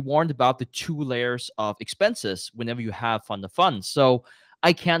time, he warned about the 2 layers of expenses whenever you have fund of funds. So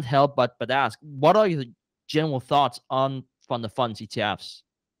I can't help but ask, what are your general thoughts on fund of funds ETFs?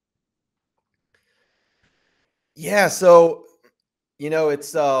 Yeah, so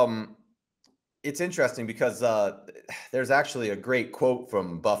it's interesting because there's actually a great quote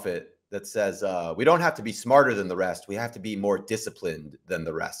from Buffett that says, we don't have to be smarter than the rest. We have to be more disciplined than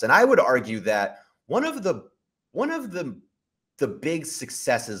the rest. And I would argue that one of the big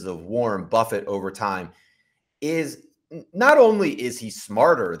successes of Warren Buffett over time is not only is he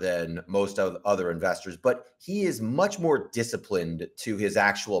smarter than most of other investors, but he is much more disciplined to his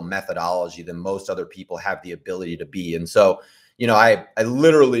actual methodology than most other people have the ability to be. And so, I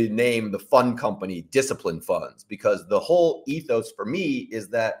literally named the fund company Discipline Funds, because the whole ethos for me is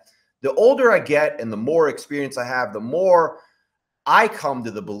that the older I get and the more experience I have, the more I come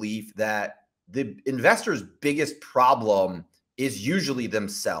to the belief that the investor's biggest problem is usually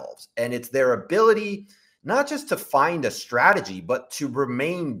themselves. And it's their ability not just to find a strategy, but to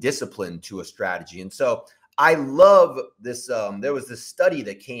remain disciplined to a strategy. And so I love this. There was this study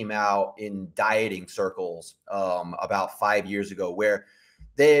that came out in dieting circles about 5 years ago, where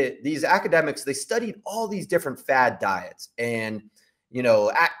these academics, they studied all these different fad diets, and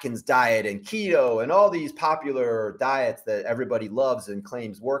Atkins diet and keto and all these popular diets that everybody loves and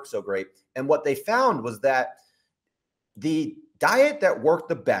claims work so great. And what they found was that the diet that worked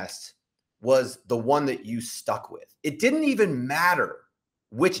the best was the one that you stuck with. It didn't even matter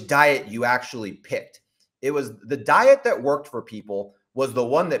which diet you actually picked. It was the diet that worked for people was the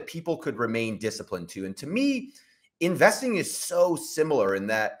one that people could remain disciplined to. And to me, investing is so similar in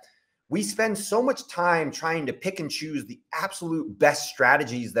that we spend so much time trying to pick and choose the absolute best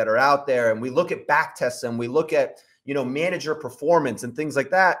strategies that are out there. And we look at back tests and we look at, manager performance and things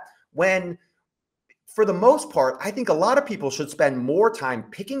like that, when for the most part, I think a lot of people should spend more time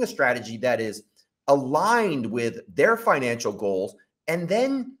picking a strategy that is aligned with their financial goals, and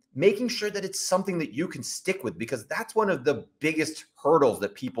then making sure that it's something that you can stick with, because that's one of the biggest hurdles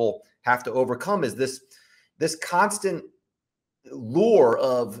that people have to overcome, is this constant lure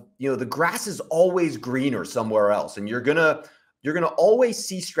of, the grass is always greener somewhere else. And you're going to always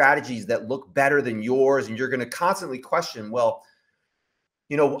see strategies that look better than yours. And you're going to constantly question, well,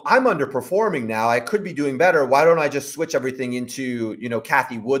 I'm underperforming now. I could be doing better. Why don't I just switch everything into,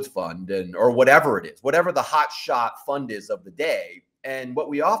 Kathy Wood's fund or whatever it is, whatever the hot shot fund is of the day. And what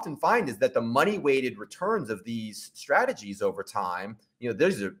we often find is that the money weighted returns of these strategies over time,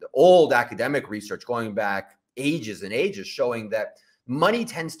 there's old academic research going back ages and ages showing that money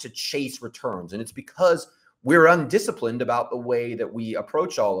tends to chase returns. And it's because we're undisciplined about the way that we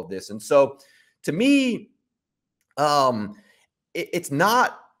approach all of this. And so to me, it's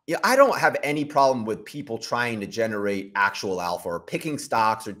not, I don't have any problem with people trying to generate actual alpha or picking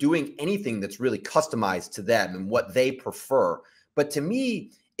stocks or doing anything that's really customized to them and what they prefer. But to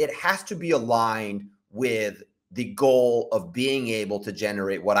me, it has to be aligned with the goal of being able to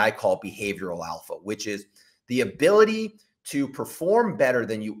generate what I call behavioral alpha, which is the ability to perform better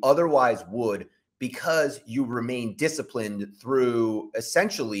than you otherwise would because you remain disciplined through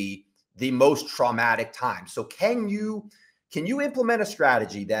essentially the most traumatic time. So can you implement a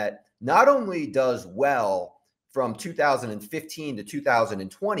strategy that not only does well from 2015 to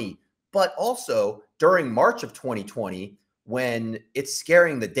 2020, but also during March of 2020, when it's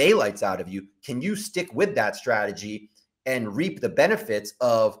scaring the daylights out of you, can you stick with that strategy and reap the benefits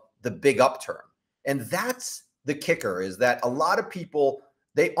of the big upturn? And that's the kicker, is that a lot of people,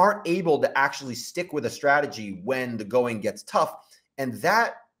 they aren't able to actually stick with a strategy when the going gets tough. And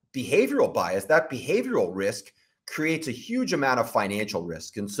that behavioral bias, that behavioral risk, creates a huge amount of financial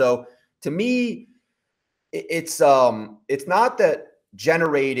risk. And so to me, it's not that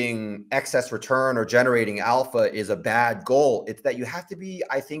generating excess return or generating alpha is a bad goal. It's that you have to be,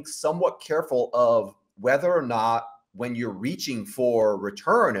 I think, somewhat careful of whether or not when you're reaching for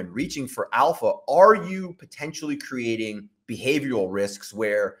return and reaching for alpha, are you potentially creating behavioral risks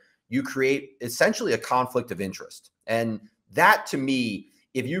where you create essentially a conflict of interest? And that, to me,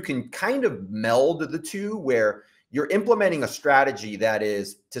 if you can kind of meld the two, where you're implementing a strategy that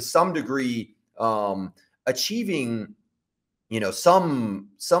is to some degree achieving, some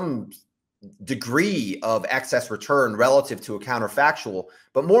degree of excess return relative to a counterfactual,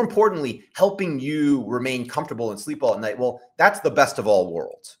 but more importantly, helping you remain comfortable and sleep well at night. Well, that's the best of all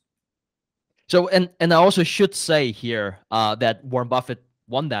worlds. So, and I also should say here that Warren Buffett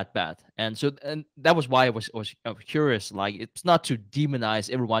won that bet, and that was why I was curious. Like, it's not to demonize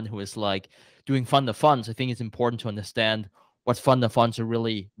everyone who is like doing fund of funds. I think it's important to understand what fund of funds are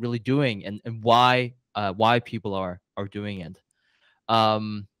really doing, and why people are doing it.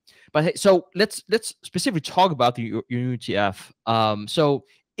 But hey, so let's specifically talk about your ETF. So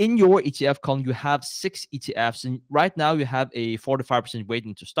in your ETF column, you have 6 ETFs, and right now you have a 45%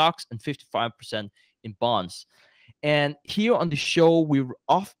 weighting to stocks and 55% in bonds. And here on the show, we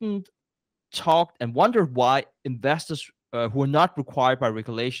often talked and wondered why investors who are not required by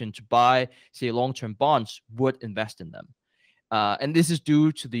regulation to buy, say, long-term bonds would invest in them. And this is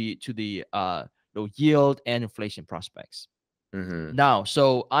due to the low yield and inflation prospects. Mm-hmm. Now,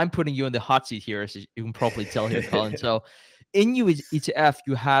 so I'm putting you in the hot seat here, as you can probably tell here, Cullen. So in your ETF,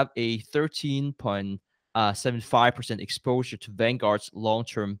 you have a 13.75% exposure to Vanguard's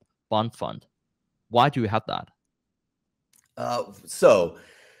long-term bond fund. Why do you have that? So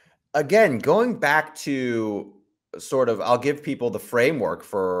again, going back to sort of, I'll give people the framework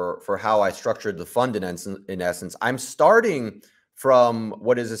for how I structured the fund in essence. I'm starting from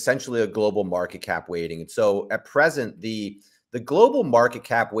what is essentially a global market cap weighting. And so at present, the global market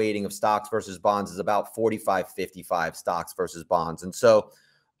cap weighting of stocks versus bonds is about 45-55 stocks versus bonds. And so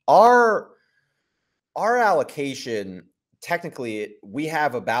our allocation, technically, we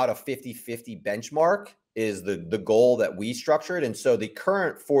have about a 50-50 benchmark is the goal that we structured. And so the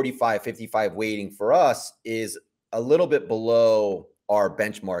current 45-55 weighting for us is a little bit below our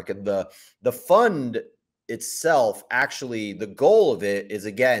benchmark. And the fund itself, actually, the goal of it is,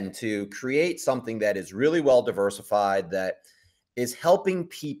 again, to create something that is really well diversified, that is helping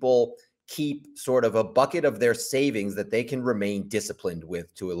people keep sort of a bucket of their savings that they can remain disciplined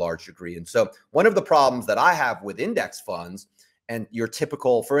with to a large degree. And so one of the problems that I have with index funds, and your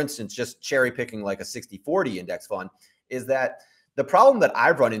typical, for instance, just cherry picking like a 60-40 index fund, is that the problem that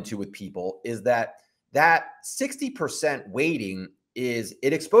I've run into with people is that 60% weighting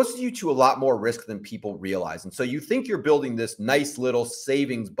it exposes you to a lot more risk than people realize. And so you think you're building this nice little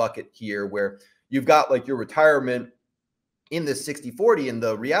savings bucket here where you've got like your retirement in this 60-40. And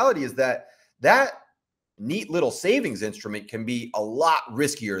the reality is that neat little savings instrument can be a lot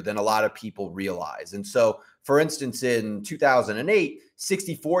riskier than a lot of people realize. And so, for instance, in 2008,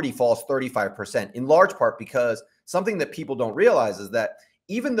 60-40 falls 35%, in large part because something that people don't realize is that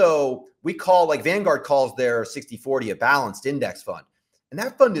even though Vanguard calls their 60-40 a balanced index fund, and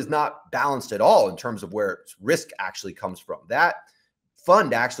that fund is not balanced at all in terms of where its risk actually comes from. That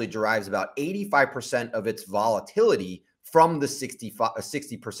fund actually derives about 85% of its volatility from the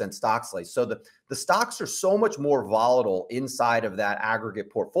 60% stock slice. So the stocks are so much more volatile inside of that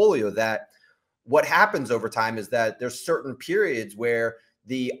aggregate portfolio that what happens over time is that there's certain periods where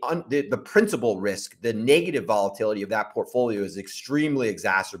the principal risk, the negative volatility of that portfolio is extremely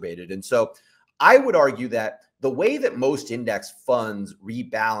exacerbated. And so I would argue that the way that most index funds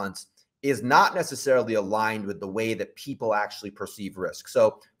rebalance is not necessarily aligned with the way that people actually perceive risk.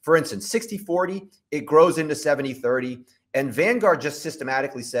 So for instance, 60-40, it grows into 70-30. And Vanguard just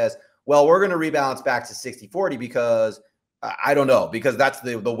systematically says, well, we're going to rebalance back to 60-40 because I don't know, because that's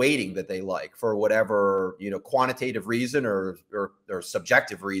the weighting that they like for whatever, quantitative reason or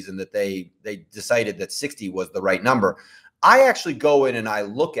subjective reason that they decided that 60 was the right number. I actually go in and I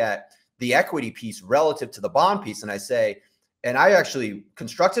look at the equity piece relative to the bond piece. And I say, and I actually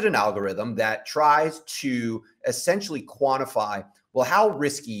constructed an algorithm that tries to essentially quantify, well, how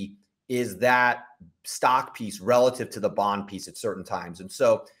risky is that stock piece relative to the bond piece at certain times. And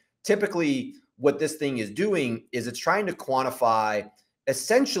so typically what this thing is doing is it's trying to quantify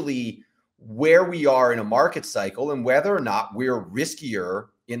essentially where we are in a market cycle and whether or not we're riskier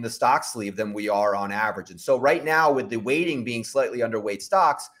in the stock sleeve than we are on average. And so right now, with the weighting being slightly underweight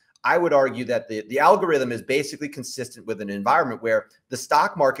stocks, I would argue that the algorithm is basically consistent with an environment where the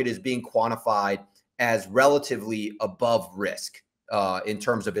stock market is being quantified as relatively above risk in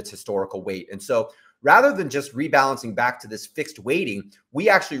terms of its historical weight. And so rather than just rebalancing back to this fixed weighting, we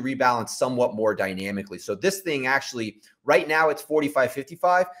actually rebalance somewhat more dynamically. So this thing actually, right now it's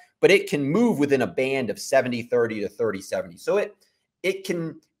 45-55, but it can move within a band of 70-30 to 30-70. So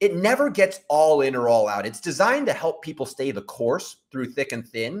it never gets all in or all out. It's designed to help people stay the course through thick and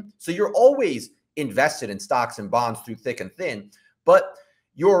thin. So you're always invested in stocks and bonds through thick and thin, but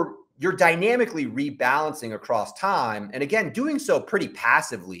you're dynamically rebalancing across time. And again, doing so pretty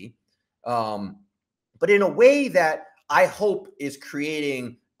passively, but in a way that I hope is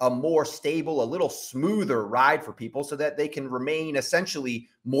creating a more stable, a little smoother ride for people so that they can remain essentially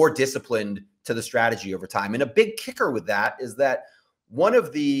more disciplined to the strategy over time. And a big kicker with that is that one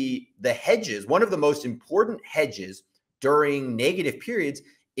of the hedges, one of the most important hedges during negative periods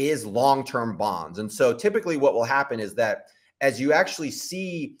is long-term bonds. And so typically what will happen is that as you actually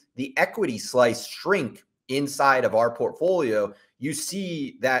see the equity slice shrink inside of our portfolio, you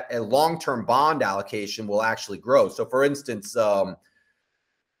see that a long-term bond allocation will actually grow. So for instance, 2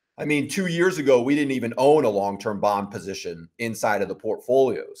 years ago, we didn't even own a long-term bond position inside of the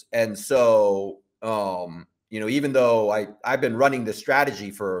portfolios. And so, even though I've been running this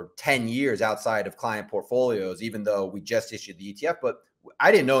strategy for 10 years outside of client portfolios, even though we just issued the ETF, but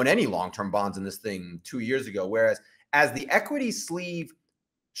I didn't own any long-term bonds in this thing 2 years ago. Whereas as the equity sleeve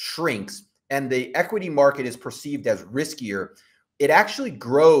shrinks and the equity market is perceived as riskier, it actually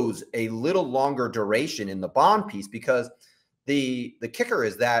grows a little longer duration in the bond piece, because the kicker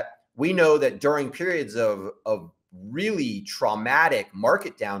is that we know that during periods of really traumatic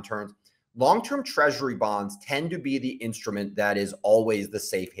market downturns, long-term treasury bonds tend to be the instrument that is always the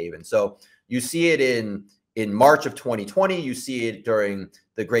safe haven. So you see it in March of 2020, you see it during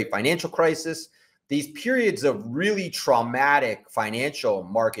the great financial crisis. These periods of really traumatic financial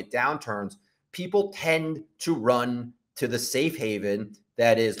market downturns, people tend to run to the safe haven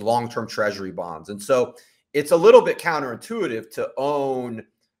that is long-term treasury bonds. And so it's a little bit counterintuitive to own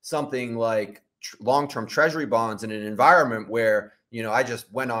something like long-term treasury bonds in an environment where, I just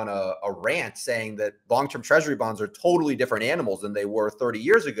went on a rant saying that long-term treasury bonds are totally different animals than they were 30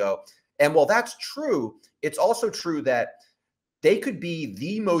 years ago. And while that's true, it's also true that they could be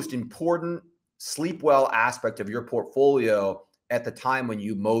the most important sleep well aspect of your portfolio at the time when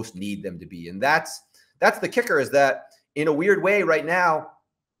you most need them to be. And that's the kicker, is that in a weird way right now,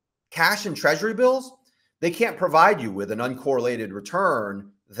 cash and treasury bills, they can't provide you with an uncorrelated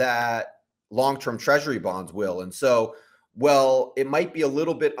return that long-term treasury bonds will. And so, well, it might be a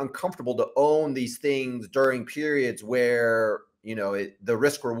little bit uncomfortable to own these things during periods where, the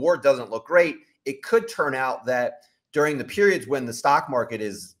risk reward doesn't look great. It could turn out that during the periods when the stock market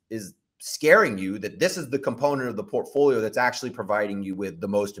is scaring you, that this is the component of the portfolio that's actually providing you with the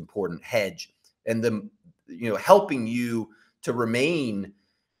most important hedge, and helping you to remain,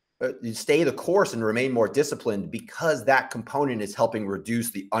 stay the course and remain more disciplined, because that component is helping reduce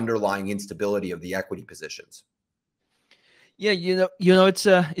the underlying instability of the equity positions. Yeah, it's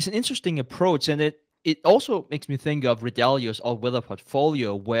an interesting approach, and it also makes me think of Redellio's all-weather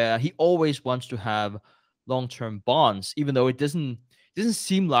portfolio, where he always wants to have long-term bonds, even though it doesn't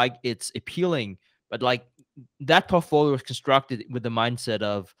seem like it's appealing. But like, that portfolio is constructed with the mindset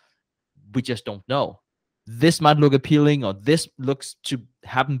of, we just don't know. This might look appealing, or this looks to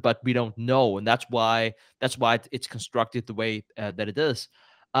happen, but we don't know, and that's why it's constructed the way that it is.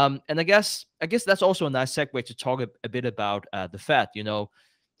 And I guess that's also a nice segue to talk a bit about the Fed.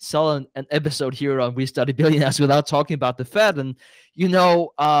 Sell an episode here on We Study Billionaires without talking about the Fed. And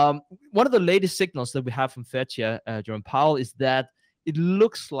one of the latest signals that we have from Fed Chair Jerome Powell is that it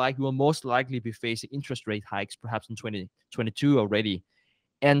looks like we will most likely be facing interest rate hikes, perhaps in 2022 already.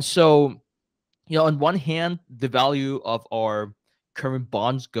 And so, on one hand, the value of our current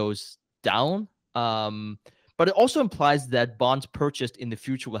bonds goes down, but it also implies that bonds purchased in the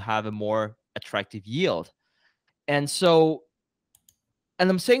future will have a more attractive yield. And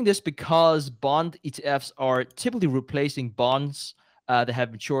I'm saying this because bond ETFs are typically replacing bonds that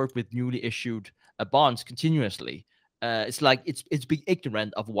have matured with newly issued bonds continuously. It's like it's being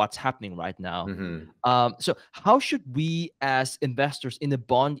ignorant of what's happening right now. Mm-hmm. So how should we, as investors in a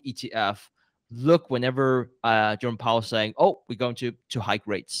bond ETF, look whenever Jerome Powell is saying, "Oh, we're going to hike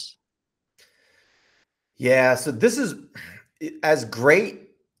rates"? Yeah, so this is, as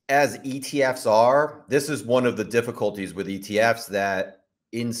great as ETFs are, this is one of the difficulties with ETFs, that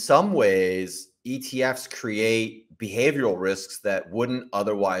in some ways ETFs create behavioral risks that wouldn't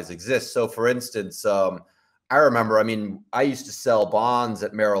otherwise exist. So for instance, I remember, I used to sell bonds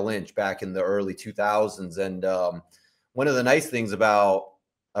at Merrill Lynch back in the early 2000s. And one of the nice things about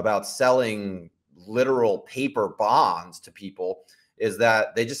selling literal paper bonds to people is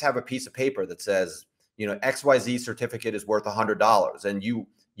that they just have a piece of paper that says, XYZ certificate is worth $100, and you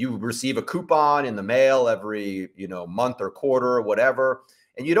receive a coupon in the mail every, month or quarter or whatever,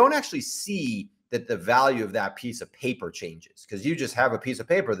 and you don't actually see that the value of that piece of paper changes because you just have a piece of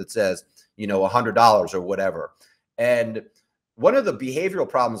paper that says, $100 or whatever. And one of the behavioral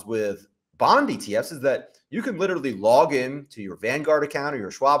problems with bond ETFs is that you can literally log in to your Vanguard account or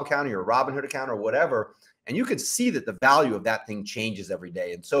your Schwab account or your Robinhood account or whatever, and you can see that the value of that thing changes every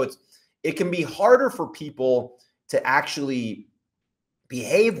day. And so it can be harder for people to actually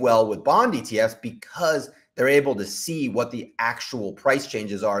behave well with bond ETFs because they're able to see what the actual price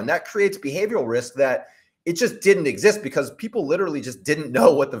changes are. And that creates behavioral risk that it just didn't exist because people literally just didn't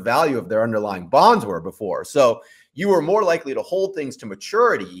know what the value of their underlying bonds were before. So you were more likely to hold things to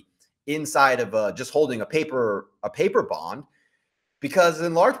maturity inside of just holding a paper bond, because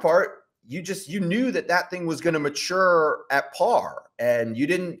in large part, you knew that thing was going to mature at par, and you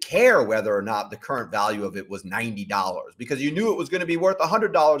didn't care whether or not the current value of it was $90 because you knew it was going to be worth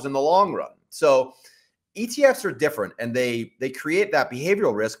 $100 in the long run. So ETFs are different, and they create that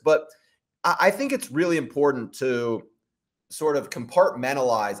behavioral risk. But I think it's really important to sort of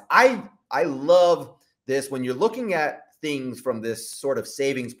compartmentalize. I love this when you're looking at things from this sort of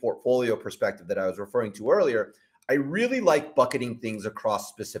savings portfolio perspective that I was referring to earlier. I really like bucketing things across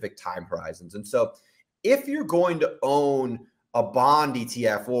specific time horizons. And so if you're going to own a bond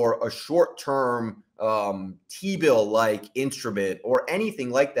ETF or a short-term T-bill like instrument or anything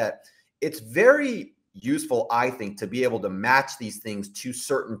like that, it's very useful, I think, to be able to match these things to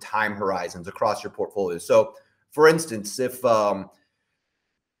certain time horizons across your portfolio. So for instance, if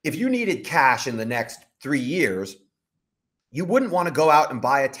you needed cash in the next 3 years, you wouldn't want to go out and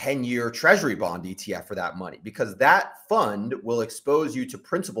buy a 10-year treasury bond ETF for that money, because that fund will expose you to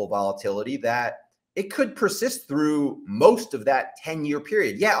principal volatility that it could persist through most of that 10-year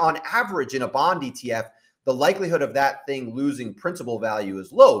period. Yeah, on average in a bond ETF, the likelihood of that thing losing principal value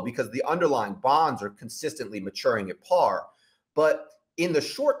is low because the underlying bonds are consistently maturing at par. But in the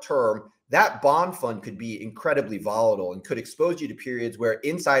short term, that bond fund could be incredibly volatile and could expose you to periods where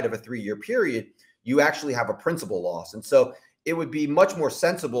inside of a 3-year period, you actually have a principal loss. And so it would be much more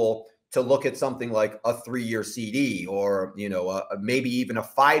sensible to look at something like a 3-year CD or, maybe even a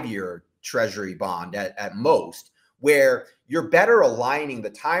 5-year treasury bond at most, where you're better aligning the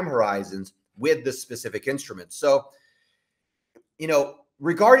time horizons with the specific instruments. So,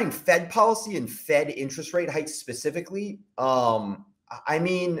 regarding Fed policy and Fed interest rate hikes specifically,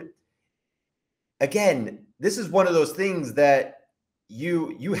 again, this is one of those things that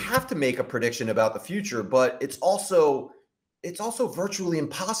you have to make a prediction about the future, but it's also virtually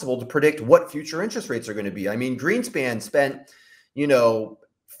impossible to predict what future interest rates are going to be. I mean, Greenspan spent,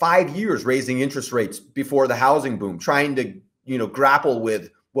 5 years raising interest rates before the housing boom, trying to, grapple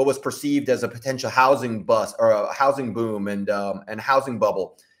with what was perceived as a potential housing bust or a housing boom and housing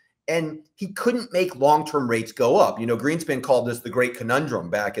bubble. And he couldn't make long-term rates go up. Greenspan called this the great conundrum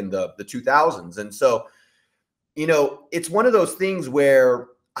back in the 2000s. And so, it's one of those things where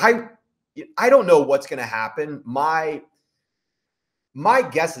I don't know what's going to happen. My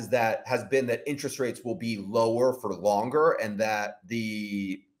guess has been that interest rates will be lower for longer, and that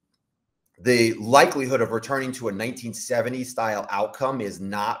the likelihood of returning to a 1970s style outcome is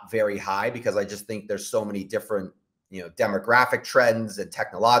not very high, because I just think there's so many different, demographic trends and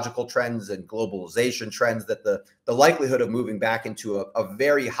technological trends and globalization trends that the likelihood of moving back into a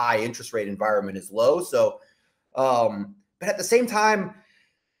very high interest rate environment is low. So, but at the same time,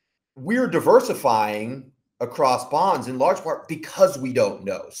 we're diversifying across bonds in large part because we don't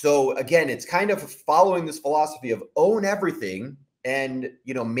know. So again, it's kind of following this philosophy of own everything and,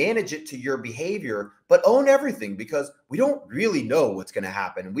 manage it to your behavior, but own everything because we don't really know what's going to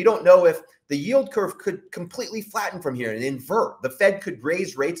happen. We don't know if the yield curve could completely flatten from here and invert. The Fed could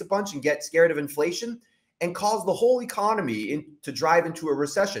raise rates a bunch and get scared of inflation and cause the whole economy to drive into a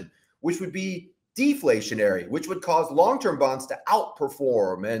recession, which would be deflationary, which would cause long-term bonds to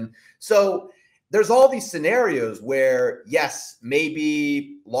outperform. And so there's all these scenarios where, yes,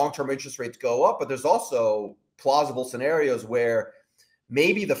 maybe long-term interest rates go up, but there's also plausible scenarios where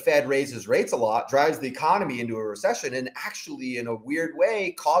maybe the Fed raises rates a lot, drives the economy into a recession, and actually in a weird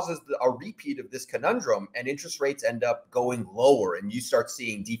way causes a repeat of this conundrum, and interest rates end up going lower and you start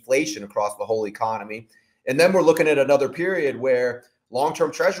seeing deflation across the whole economy. And then we're looking at another period where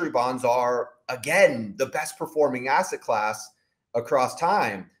long-term treasury bonds are, again, the best performing asset class across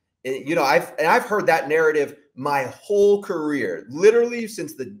time. I've heard that narrative my whole career, literally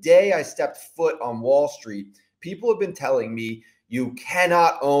since the day I stepped foot on Wall Street. People have been telling me you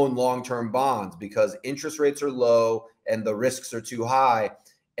cannot own long-term bonds because interest rates are low and the risks are too high.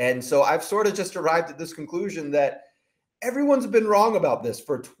 And so I've sort of just arrived at this conclusion that everyone's been wrong about this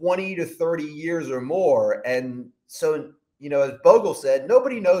for 20 to 30 years or more. And so, as Bogle said,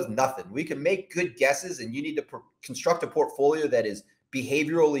 nobody knows nothing. We can make good guesses, and you need to construct a portfolio that is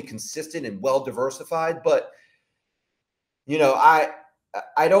behaviorally consistent and well diversified. But,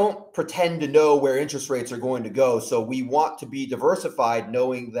 I don't pretend to know where interest rates are going to go. So we want to be diversified,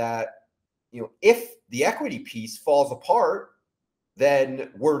 knowing that, if the equity piece falls apart, then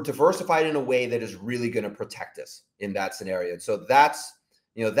we're diversified in a way that is really going to protect us in that scenario. And so that's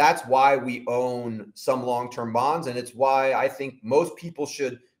why we own some long-term bonds. And it's why I think most people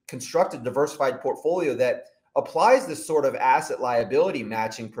should construct a diversified portfolio that applies this sort of asset liability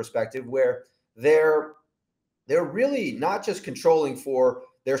matching perspective, where they're really not just controlling for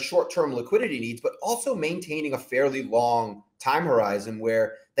their short-term liquidity needs, but also maintaining a fairly long time horizon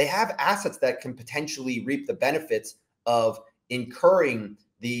where they have assets that can potentially reap the benefits of incurring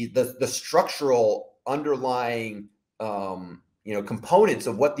the structural underlying components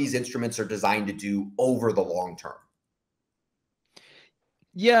of what these instruments are designed to do over the long term.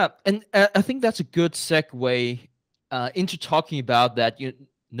 Yeah, and I think that's a good segue into talking about that.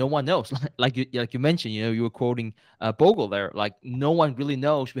 No one knows, like you mentioned. You were quoting Bogle there. Like, no one really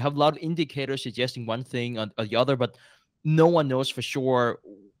knows. We have a lot of indicators suggesting one thing or the other, but no one knows for sure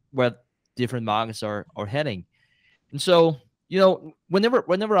where different markets are heading. And so,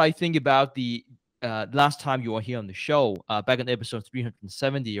 whenever I think about the last time you were here on the show, back in episode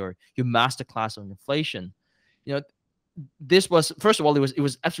 370, or your masterclass on inflation, this was, first of all, it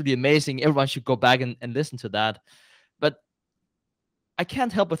was absolutely amazing. Everyone should go back and listen to that. But I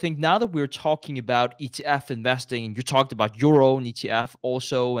can't help but think, now that we're talking about ETF investing, and you talked about your own ETF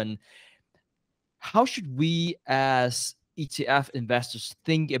also, and how should we as ETF investors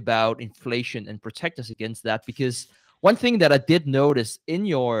think about inflation and protect us against that? Because one thing that I did notice in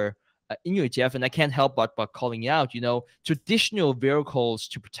your ETF, and I can't help but calling out, traditional vehicles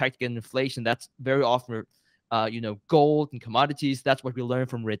to protect against inflation, that's very often gold and commodities. That's what we learned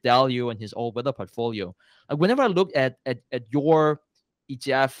from Ray Dalio and his all-weather portfolio. Whenever I look at your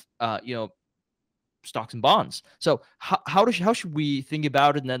ETF, stocks and bonds. So how should we think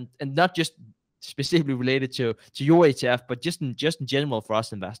about it, and not just specifically related to your ETF, but just in general for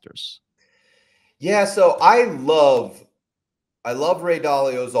us investors? Yeah, so I love Ray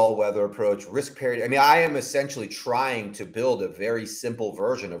Dalio's all-weather approach, risk parity. I mean, I am essentially trying to build a very simple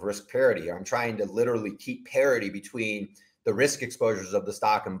version of risk parity. I'm trying to literally keep parity between the risk exposures of the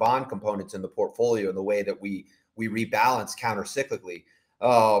stock and bond components in the portfolio in the way that we rebalance counter-cyclically.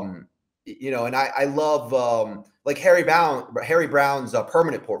 And I love like Harry Brown's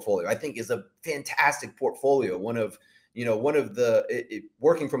permanent portfolio. I think is a fantastic portfolio. One of the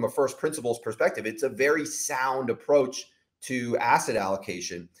working from a first principles perspective, it's a very sound approach to asset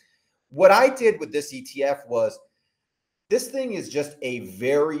allocation. What I did with this ETF was, this thing is just a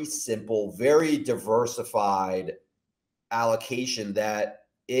very simple, very diversified allocation that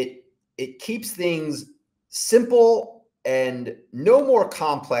it keeps things simple and no more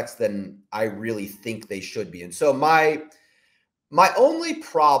complex than I really think they should be. And so my only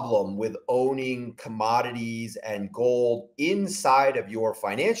problem with owning commodities and gold inside of your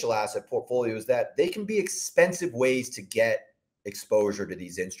financial asset portfolio is that they can be expensive ways to get exposure to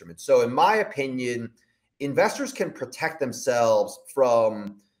these instruments. So in my opinion, investors can protect themselves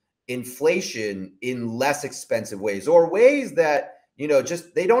from inflation in less expensive ways, or ways that,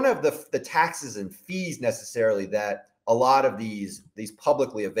 just they don't have the taxes and fees necessarily that a lot of these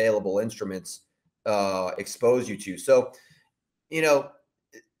publicly available instruments expose you to. So,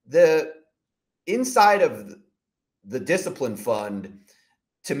 the inside of the discipline fund,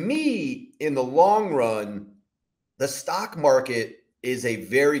 to me, in the long run, the stock market is a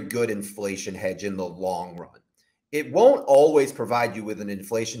very good inflation hedge in the long run. It won't always provide you with an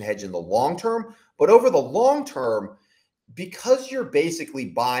inflation hedge in the long term, but over the long term, because you're basically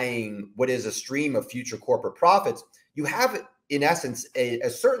buying what is a stream of future corporate profits, you have, in essence, a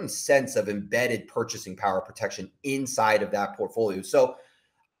certain sense of embedded purchasing power protection inside of that portfolio. So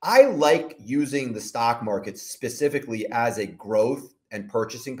I like using the stock market specifically as a growth and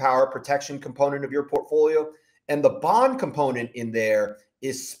purchasing power protection component of your portfolio. And the bond component in there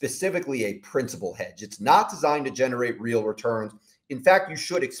is specifically a principal hedge. It's not designed to generate real returns. In fact, you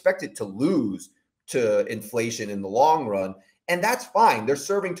should expect it to lose to inflation in the long run. And that's fine. They're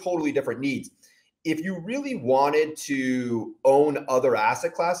serving totally different needs. If you really wanted to own other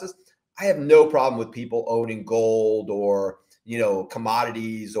asset classes, I have no problem with people owning gold or,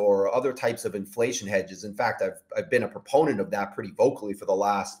 commodities or other types of inflation hedges. In fact, I've been a proponent of that pretty vocally for the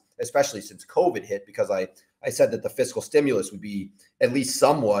last, especially since COVID hit, because I I said that the fiscal stimulus would be at least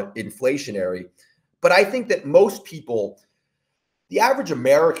somewhat inflationary. But I think that most people, the average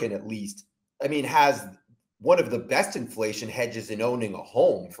American at least, I mean, has one of the best inflation hedges in owning a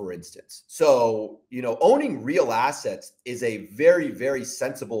home, for instance. So, owning real assets is a very, very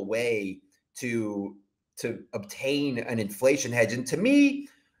sensible way to obtain an inflation hedge. And to me,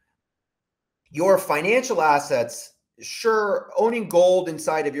 your financial assets, sure, owning gold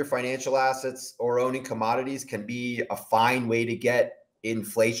inside of your financial assets or owning commodities can be a fine way to get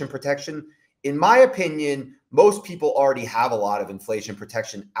inflation protection. In my opinion, most people already have a lot of inflation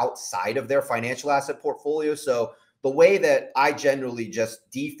protection outside of their financial asset portfolio. So the way that I generally just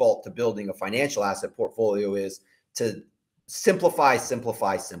default to building a financial asset portfolio is to simplify.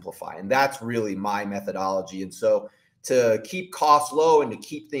 And that's really my methodology. And so to keep costs low and to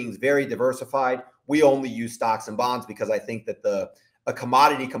keep things very diversified, we only use stocks and bonds because I think that a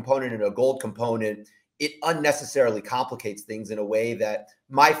commodity component and a gold component, it unnecessarily complicates things in a way that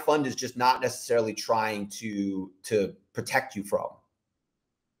my fund is just not necessarily trying to protect you from.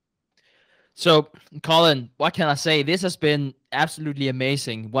 So, Cullen, what can I say? This has been absolutely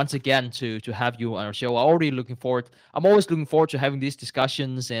amazing once again to have you on our show. I'm always looking forward to having these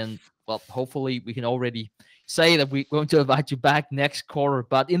discussions, and well, hopefully we can already say that we're going to invite you back next quarter.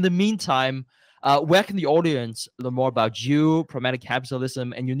 But in the meantime, where can the audience learn more about you, Pragmatic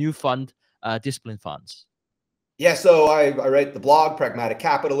Capitalism, and your new fund, Discipline Funds? Yeah, so I write the blog, Pragmatic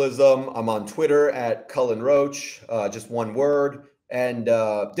Capitalism. I'm on Twitter at Cullen Roche, just one word. And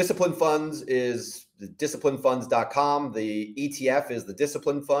Discipline Funds is disciplinefunds.com. The ETF is the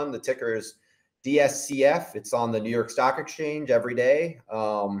Discipline Fund. The ticker is DSCF. It's on the New York Stock Exchange every day.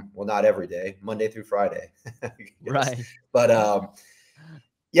 Well, not every day, Monday through Friday. Right. But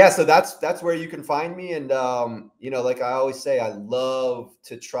yeah, so that's where you can find me. And, like I always say, I love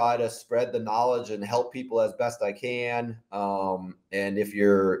to try to spread the knowledge and help people as best I can. And if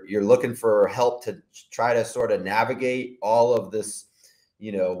you're looking for help to try to sort of navigate all of this,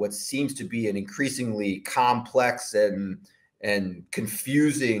 what seems to be an increasingly complex and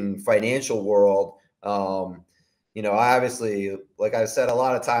confusing financial world, I obviously, like I've said a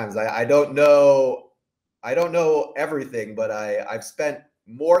lot of times, I don't know everything, but I've spent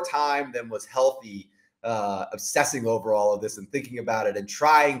more time than was healthy obsessing over all of this and thinking about it and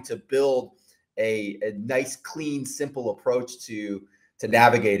trying to build a nice, clean, simple approach to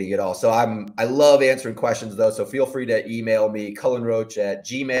navigating it all. So I love answering questions though. So feel free to email me,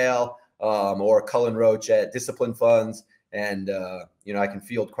 cullenroche@gmail, or cullenroche@Discipline Funds. And, I can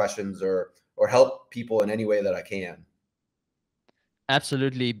field questions or help people in any way that I can.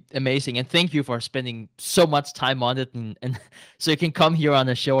 Absolutely amazing. And thank you for spending so much time on it. And so you can come here on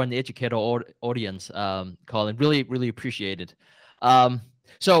the show and educate our audience, Cullen. Really, really appreciate it.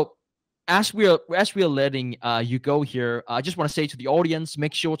 So as we are letting you go here, I just want to say to the audience,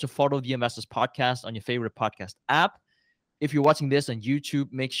 make sure to follow the Investors Podcast on your favorite podcast app. If you're watching this on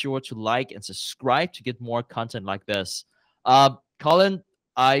YouTube, make sure to like and subscribe to get more content like this. Cullen,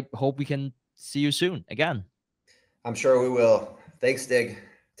 I hope we can see you soon again. I'm sure we will. Thanks, Stig.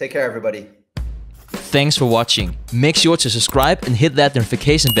 Take care, everybody. Thanks for watching. Make sure to subscribe and hit that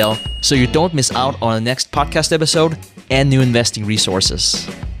notification bell so you don't miss out on the next podcast episode and new investing resources.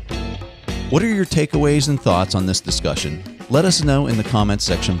 What are your takeaways and thoughts on this discussion? Let us know in the comments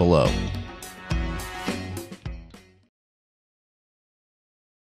section below.